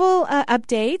 So a couple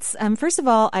updates. First of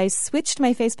all, I switched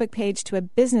my Facebook page to a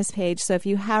business page. So if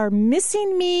you are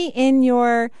missing me in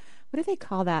your, what do they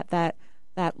call that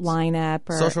lineup?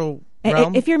 Or social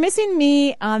realm? If you're missing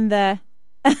me on the...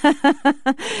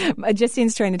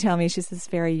 Justine's trying to tell me she's this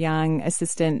very young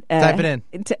assistant. Type it in.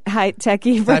 High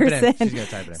techie person. She's going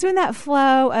to type it in. It's doing that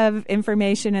flow of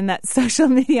information and that social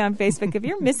media on Facebook. If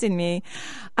you're missing me,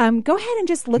 go ahead and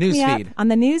just look me up on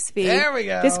the news feed. There we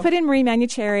go. Just put in Marie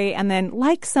Manuchehri and then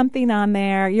like something on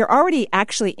there. You're already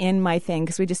actually in my thing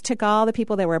because we just took all the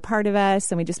people that were a part of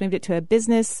us and we just moved it to a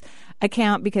business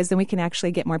account because then we can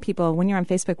actually get more people. When you're on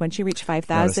Facebook, once you reach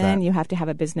 5,000, you have to have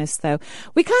a business. So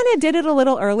we kind of did it a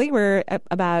little early. We're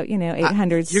about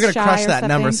 800 you're going to crush that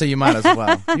number, so you might as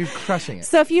well. You're crushing it.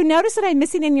 So if you notice that I'm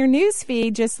missing in your news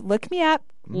feed, just look me up,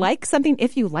 like something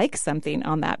if you like something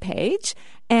on that page,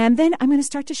 and then I'm going to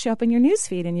start to show up in your news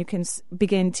feed, and you can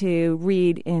begin to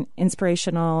read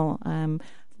inspirational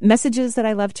messages that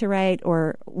I love to write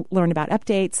or learn about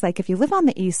updates. Like if you live on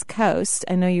the East Coast,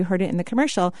 I know you heard it in the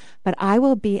commercial, but I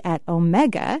will be at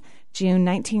Omega June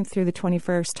 19th through the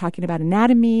 21st talking about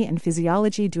anatomy and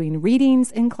physiology, doing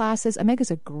readings in classes. Omega's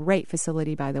a great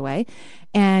facility, by the way.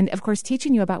 And, of course,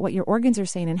 teaching you about what your organs are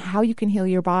saying and how you can heal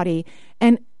your body.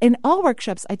 And in all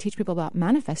workshops, I teach people about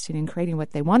manifesting and creating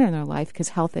what they want in their life because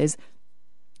health is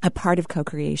a part of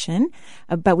co-creation,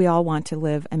 but we all want to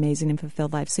live amazing and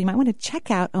fulfilled lives. So you might want to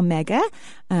check out Omega.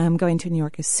 Going to New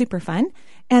York is super fun.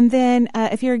 And then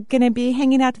if you're going to be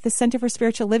hanging out at the Center for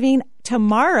Spiritual Living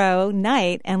tomorrow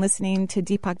night and listening to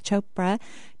Deepak Chopra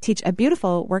teach a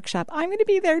beautiful workshop, I'm going to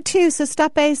be there too. So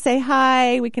stop by, say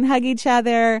hi. We can hug each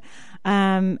other.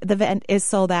 The event is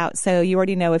sold out, so you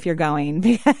already know if you're going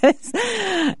because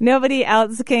nobody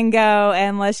else can go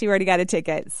unless you already got a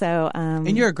ticket. So,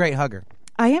 and you're a great hugger.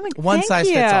 I am. One size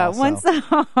fits all.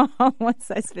 One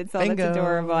size fits all. Bingo. That's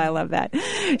adorable. I love that.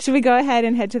 Should we go ahead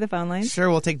and head to the phone line? Sure.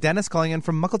 We'll take Dennis calling in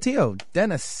from Mukilteo.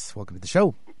 Dennis, welcome to the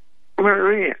show.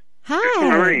 Marie. Hi.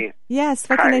 Marie. Yes.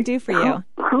 What can I do for you?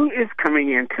 Who is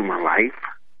coming into my life?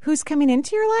 Who's coming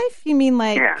into your life? You mean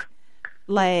like? Yeah.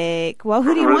 Like, well,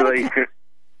 who do you want to?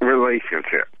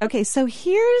 relationship. Okay, so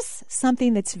here's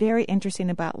something that's very interesting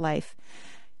about life.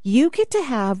 You get to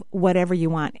have whatever you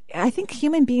want. I think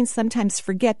human beings sometimes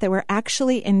forget that we're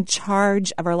actually in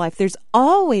charge of our life. There's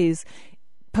always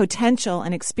potential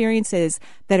and experiences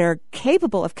that are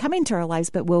capable of coming to our lives,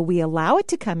 but will we allow it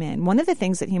to come in? One of the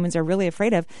things that humans are really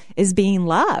afraid of is being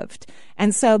loved.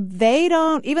 And so they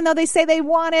don't, even though they say they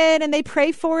want it and they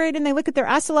pray for it and they look at their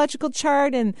astrological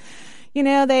chart and, you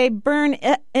know, they burn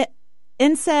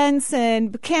incense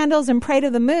and candles and pray to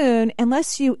the moon,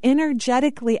 unless you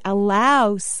energetically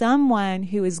allow someone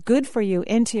who is good for you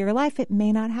into your life, it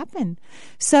may not happen.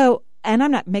 So, and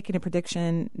I'm not making a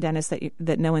prediction, Dennis,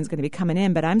 that no one's going to be coming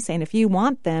in, but I'm saying if you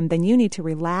want them, then you need to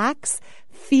relax,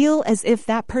 feel as if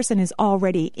that person is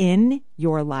already in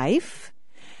your life,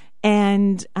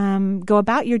 and go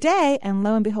about your day, and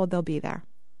lo and behold, they'll be there.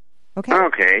 Okay?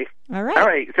 Okay. All right. All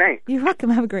right, thanks. You're welcome.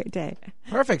 Have a great day.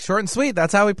 Perfect. Short and sweet.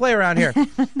 That's how we play around here.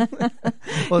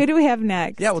 Who do we have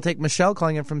next? Yeah, we'll take Michelle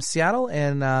calling in from Seattle,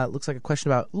 and looks like a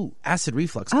question about acid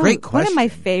reflux. Great question. One of my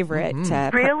favorite.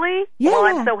 Really? Yeah. Well,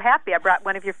 I'm so happy I brought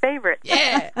one of your favorites.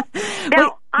 Yeah.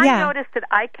 Now, I noticed that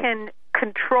I can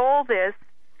control this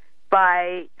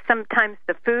by sometimes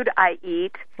the food I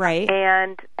eat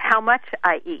and how much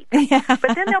I eat. Yeah.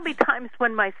 But then there'll be times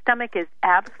when my stomach is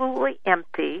absolutely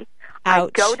empty.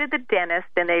 Ouch. I go to the dentist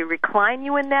and they recline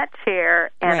you in that chair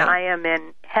and I am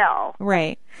in hell.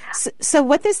 Right. So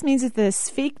what this means is the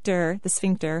sphincter,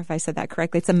 if I said that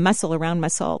correctly, it's a muscle, a round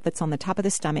muscle that's on the top of the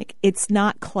stomach. It's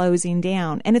not closing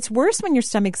down. And it's worse when your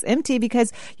stomach's empty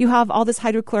because you have all this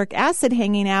hydrochloric acid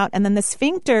hanging out and then the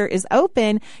sphincter is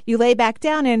open. You lay back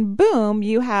down and boom,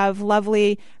 you have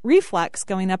lovely reflux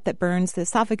going up that burns the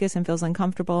esophagus and feels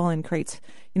uncomfortable and creates,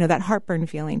 that heartburn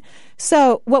feeling.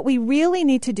 So what we really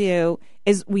need to do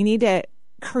is we need to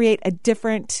create a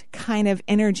different kind of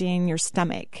energy in your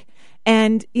stomach.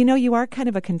 And, you are kind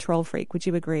of a control freak. Would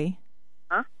you agree?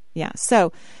 Huh? Yeah.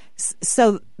 So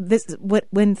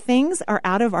when things are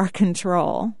out of our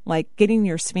control, like getting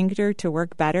your sphincter to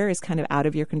work better is kind of out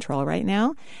of your control right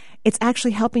now. It's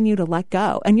actually helping you to let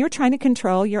go. And you're trying to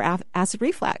control your acid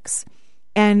reflux.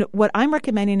 And what I'm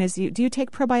recommending is do you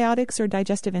take probiotics or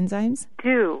digestive enzymes?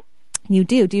 Do. You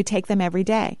do. Do you take them every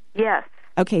day? Yes.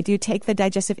 Okay. Do you take the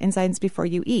digestive enzymes before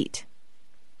you eat?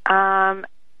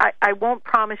 I won't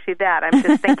promise you that. I'm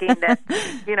just thinking that,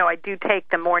 I do take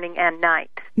them morning and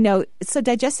night. No. So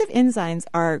digestive enzymes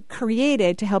are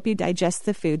created to help you digest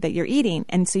the food that you're eating.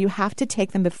 And so you have to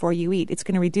take them before you eat. It's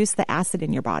going to reduce the acid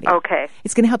in your body. Okay.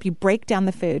 It's going to help you break down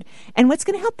the food. And what's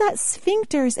going to help that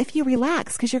sphincter is if you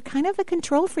relax, because you're kind of a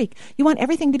control freak. You want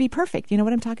everything to be perfect. You know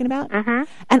what I'm talking about? Mm-hmm.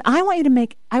 And I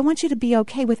want you to be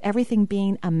okay with everything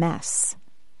being a mess.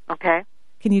 Okay.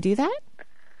 Can you do that?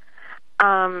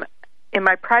 In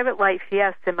my private life,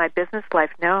 yes. In my business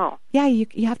life, no. Yeah,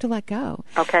 you have to let go.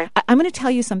 Okay. I'm going to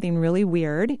tell you something really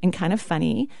weird and kind of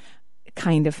funny.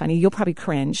 You'll probably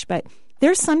cringe, but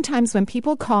there's sometimes when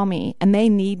people call me and they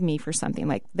need me for something,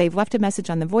 like they've left a message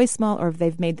on the voicemail or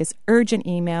they've made this urgent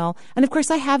email. And of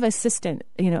course, I have an assistant,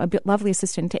 a lovely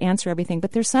assistant to answer everything.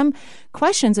 But there's some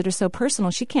questions that are so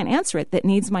personal, she can't answer it, that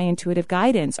needs my intuitive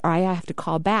guidance, or I have to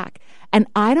call back. And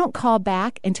I don't call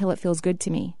back until it feels good to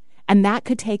me. And that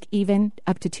could take even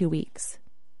up to 2 weeks.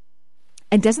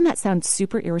 And doesn't that sound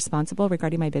super irresponsible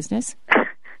regarding my business?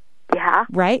 Yeah.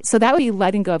 Right? So that would be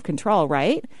letting go of control,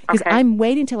 right? Because I'm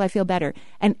waiting till I feel better.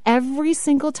 And every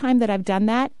single time that I've done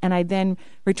that, and I then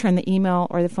return the email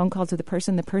or the phone call to the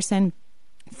person,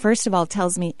 first of all,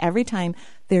 tells me every time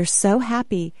they're so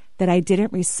happy that I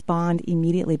didn't respond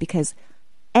immediately because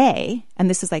and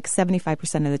this is like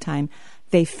 75% of the time,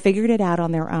 they figured it out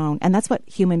on their own. And that's what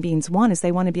human beings want, is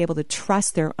they want to be able to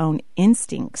trust their own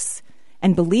instincts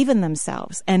and believe in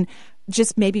themselves. And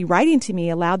just maybe writing to me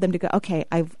allowed them to go, okay,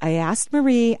 I asked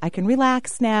Marie, I can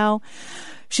relax now.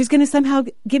 She's going to somehow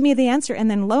give me the answer. And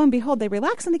then lo and behold, they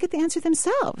relax and they get the answer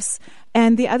themselves.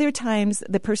 And the other times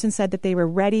the person said that they were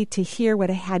ready to hear what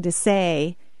I had to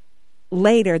say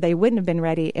later. They wouldn't have been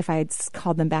ready if I had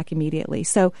called them back immediately.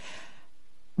 So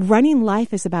running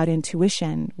life is about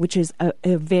intuition, which is a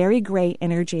very great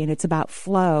energy, and it's about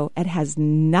flow. It has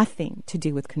nothing to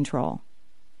do with control.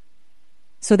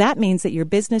 So that means that your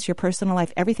business, your personal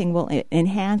life, everything will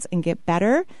enhance and get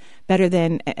better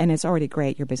than, and it's already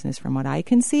great, your business from what I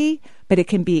can see, but it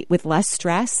can be with less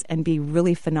stress and be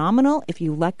really phenomenal if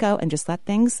you let go and just let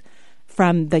things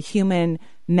from the human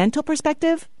mental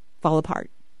perspective fall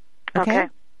apart. Okay.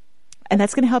 And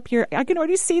that's going to help I can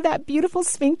already see that beautiful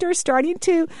sphincter starting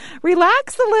to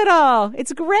relax a little.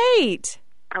 It's great.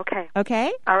 Okay.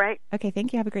 Okay? All right. Okay,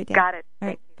 thank you. Have a great day. Got it. All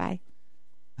right, bye.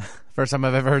 First time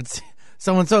I've ever heard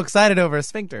someone's so excited over a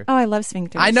sphincter. Oh, I love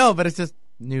sphincters. I know, but it's just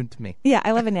new to me. Yeah,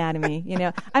 I love anatomy.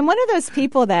 I'm one of those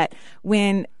people that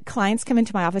when clients come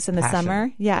into my office in the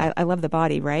summer, I love the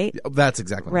body, right? That's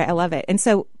exactly right. I love it. And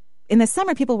so in the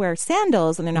summer, people wear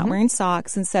sandals and they're not wearing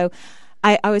socks. And so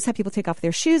I always have people take off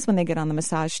their shoes when they get on the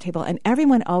massage table, and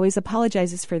everyone always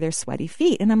apologizes for their sweaty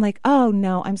feet. And I'm like, oh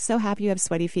no, I'm so happy you have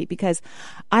sweaty feet because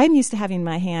I'm used to having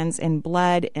my hands in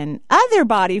blood and other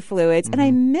body fluids, and I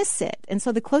miss it. And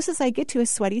so the closest I get to is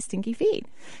sweaty, stinky feet.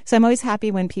 So I'm always happy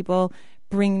when people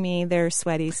bring me their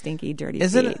sweaty, stinky, dirty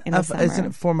feet in the summer. Isn't it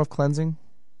a form of cleansing?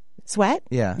 Sweat?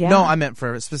 Yeah. No, I meant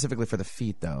specifically for the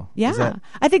feet, though. Yeah.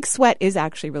 I think sweat is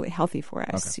actually really healthy for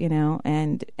us,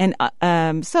 and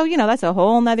so, that's a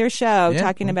whole nother show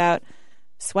talking about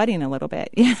sweating a little bit.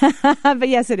 Yeah. But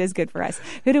yes, it is good for us.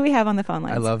 Who do we have on the phone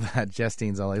lines? I love that.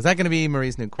 Justine's all like, is that going to be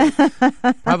Marie's new quote?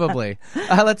 Probably.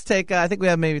 Let's take, I think we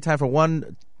have maybe time for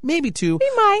one, maybe two.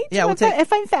 We might. Yeah, we'll take.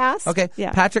 If I'm fast. Okay.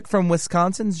 Yeah. Platrick from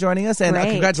Wisconsin's joining us. And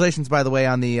congratulations, by the way,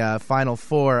 on the Final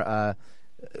Four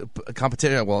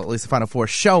competition, well, at least the Final Four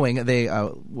showing. They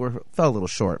fell a little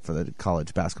short for the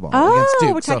college basketball against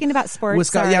Duke. We're talking about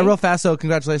sports. Yeah, real fast. So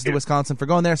congratulations to Wisconsin for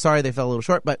going there. Sorry they fell a little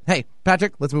short, but hey,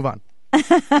 Patrick, let's move on.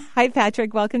 Hi,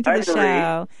 Patrick. Welcome to the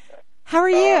show. How are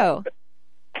you?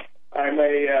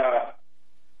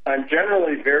 I'm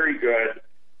generally very good.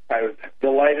 I was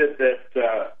delighted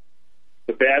that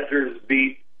the Badgers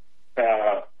beat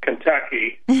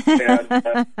Kentucky and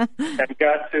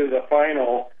got to the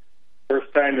final.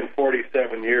 First time in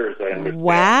 47 years, I understand.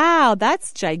 Wow,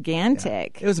 that's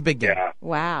gigantic. Yeah. It was a big game. Yeah.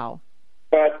 Wow.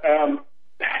 But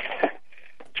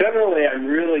generally, I'm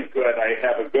really good. I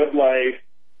have a good life,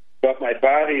 but my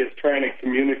body is trying to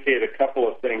communicate a couple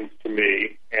of things to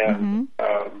me. And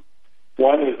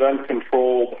one is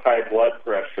uncontrolled high blood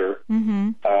pressure.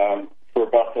 For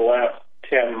about the last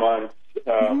 10 months,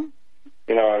 I've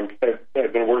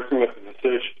been working with a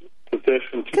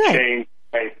physician to change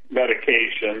my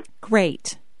medication.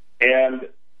 Great. And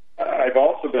I've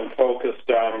also been focused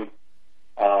on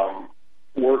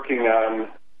working on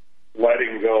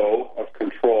letting go of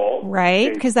control.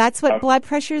 Right, because that's what blood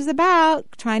pressure is about,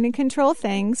 trying to control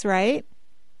things, right?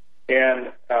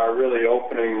 And really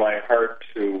opening my heart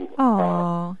to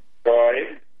joy.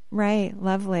 Right,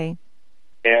 lovely.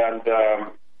 And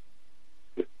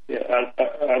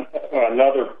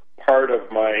another part of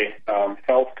my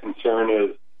health concern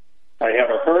is I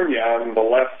have a hernia on the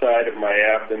left side of my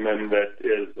abdomen that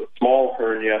is a small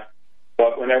hernia,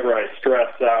 but whenever I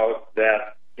stress out,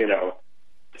 that,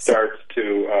 starts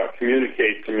to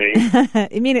communicate to me.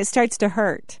 You mean it starts to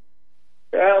hurt?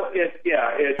 Well, it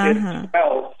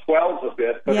swells a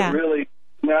bit, but it really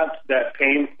not that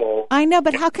painful. I know,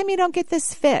 but how come you don't get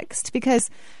this fixed? Because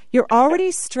you're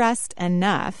already stressed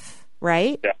enough,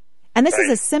 right? Yeah. And this is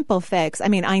a simple fix. I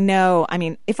mean,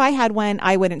 if I had one,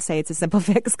 I wouldn't say it's a simple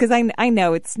fix because I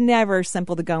know it's never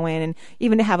simple to go in and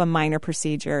even to have a minor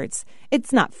procedure.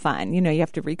 It's not fun. You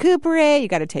have to recuperate. You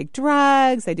got to take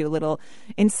drugs. They do a little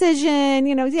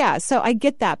incision, So I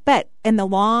get that. But in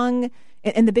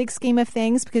the big scheme of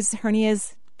things, because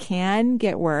hernias can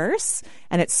get worse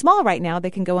and it's small right now,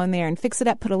 they can go in there and fix it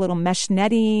up, put a little mesh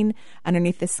netting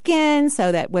underneath the skin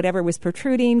so that whatever was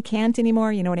protruding can't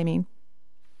anymore. You know what I mean?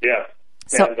 Yes,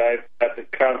 and I've had the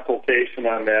consultation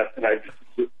on that, and I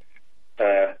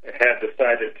had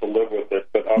decided to live with it.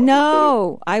 But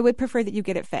no, I would prefer that you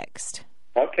get it fixed.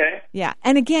 Okay. Yeah,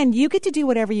 and again, you get to do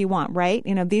whatever you want, right?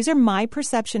 These are my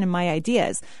perception and my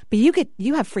ideas, but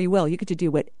you have free will. You get to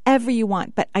do whatever you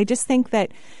want. But I just think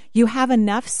that you have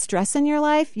enough stress in your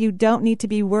life. You don't need to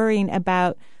be worrying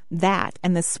about that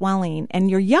and the swelling.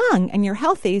 And you're young and you're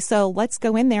healthy, so let's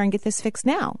go in there and get this fixed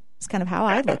now. It's kind of how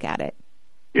I look at it.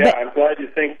 Yeah, I'm glad you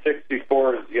think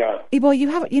 64 is young. Well, you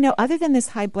have, other than this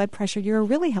high blood pressure, you're a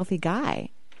really healthy guy.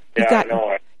 I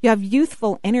know. You have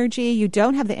youthful energy. You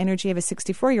don't have the energy of a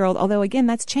 64-year-old, although, again,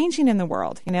 that's changing in the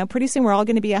world. Pretty soon we're all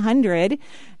going to be 100,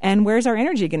 and where's our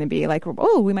energy going to be? Like,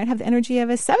 we might have the energy of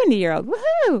a 70-year-old.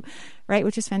 Woohoo! Right,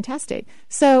 which is fantastic.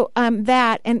 So when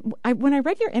I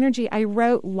read your energy, I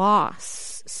wrote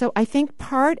loss. So I think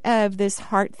part of this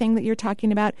heart thing that you're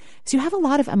talking about is you have a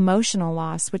lot of emotional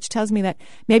loss, which tells me that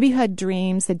maybe you had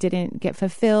dreams that didn't get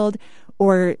fulfilled,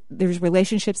 or there's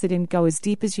relationships that didn't go as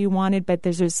deep as you wanted, but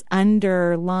there's this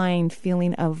underlying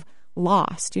feeling of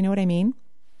loss. Do you know what I mean?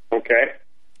 Okay.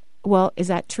 Well, is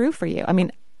that true for you? I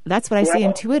mean, that's what I see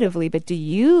intuitively, but do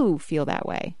you feel that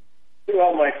way?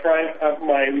 Well,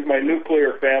 my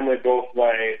nuclear family, both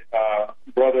my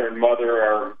brother and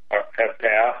mother have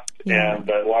passed,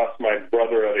 and I lost my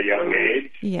brother at a young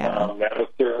age. Yeah, that was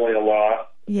certainly a loss.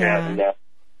 Yeah,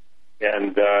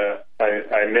 and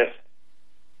I missed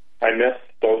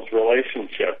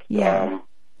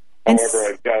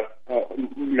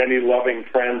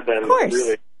course. A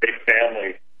really great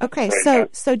family. Okay,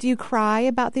 right so do you cry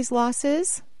about these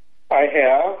losses? I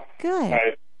have.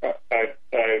 Good.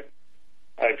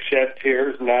 I've shed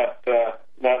tears,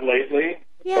 not lately.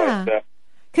 Yeah. But,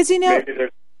 because maybe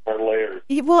there's more layers.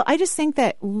 Well, I just think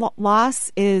that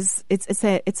loss is it's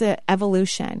a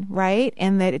evolution, right?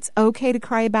 And that it's okay to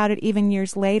cry about it even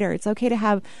years later. It's okay to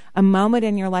have a moment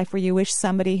in your life where you wish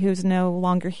somebody who's no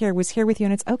longer here was here with you,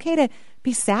 and it's okay to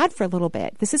be sad for a little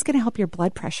bit. This is going to help your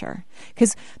blood pressure,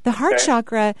 because the heart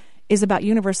chakra is about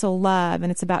universal love,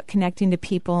 and it's about connecting to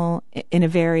people in a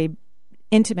very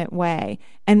intimate way.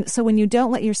 And so when you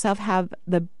don't let yourself have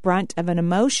the brunt of an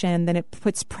emotion, then it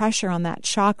puts pressure on that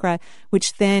chakra,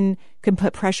 which then can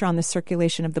put pressure on the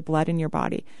circulation of the blood in your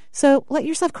body. So let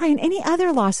yourself cry in any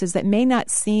other losses that may not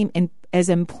seem as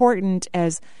important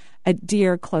as a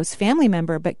dear, close family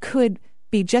member, but could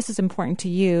be just as important to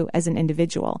you as an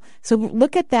individual. So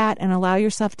look at that and allow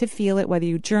yourself to feel it, whether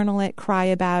you journal it, cry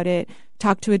about it,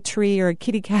 talk to a tree or a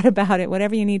kitty cat about it,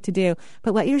 whatever you need to do.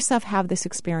 But let yourself have this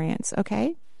experience,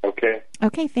 okay? Okay.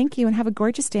 Okay, thank you, and have a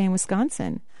gorgeous day in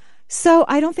Wisconsin. So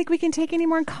I don't think we can take any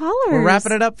more callers. We're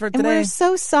wrapping it up for today. And we're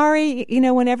so sorry.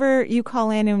 Whenever you call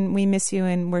in, and we miss you,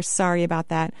 and we're sorry about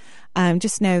that.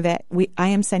 Just know that I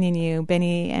am sending you,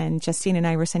 Benny and Justine and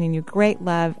I were sending you great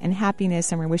love and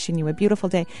happiness, and we're wishing you a beautiful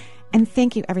day. And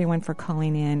thank you, everyone, for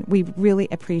calling in. We really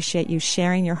appreciate you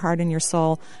sharing your heart and your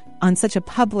soul on such a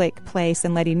public place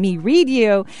and letting me read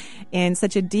you in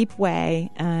such a deep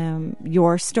way.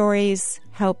 Your stories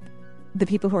help the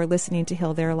people who are listening to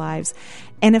heal their lives.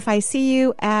 And if I see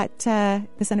you at the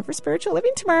Center for Spiritual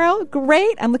Living tomorrow,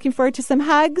 great. I'm looking forward to some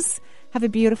hugs. Have a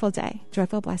beautiful day.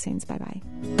 Joyful blessings.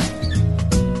 Bye-bye.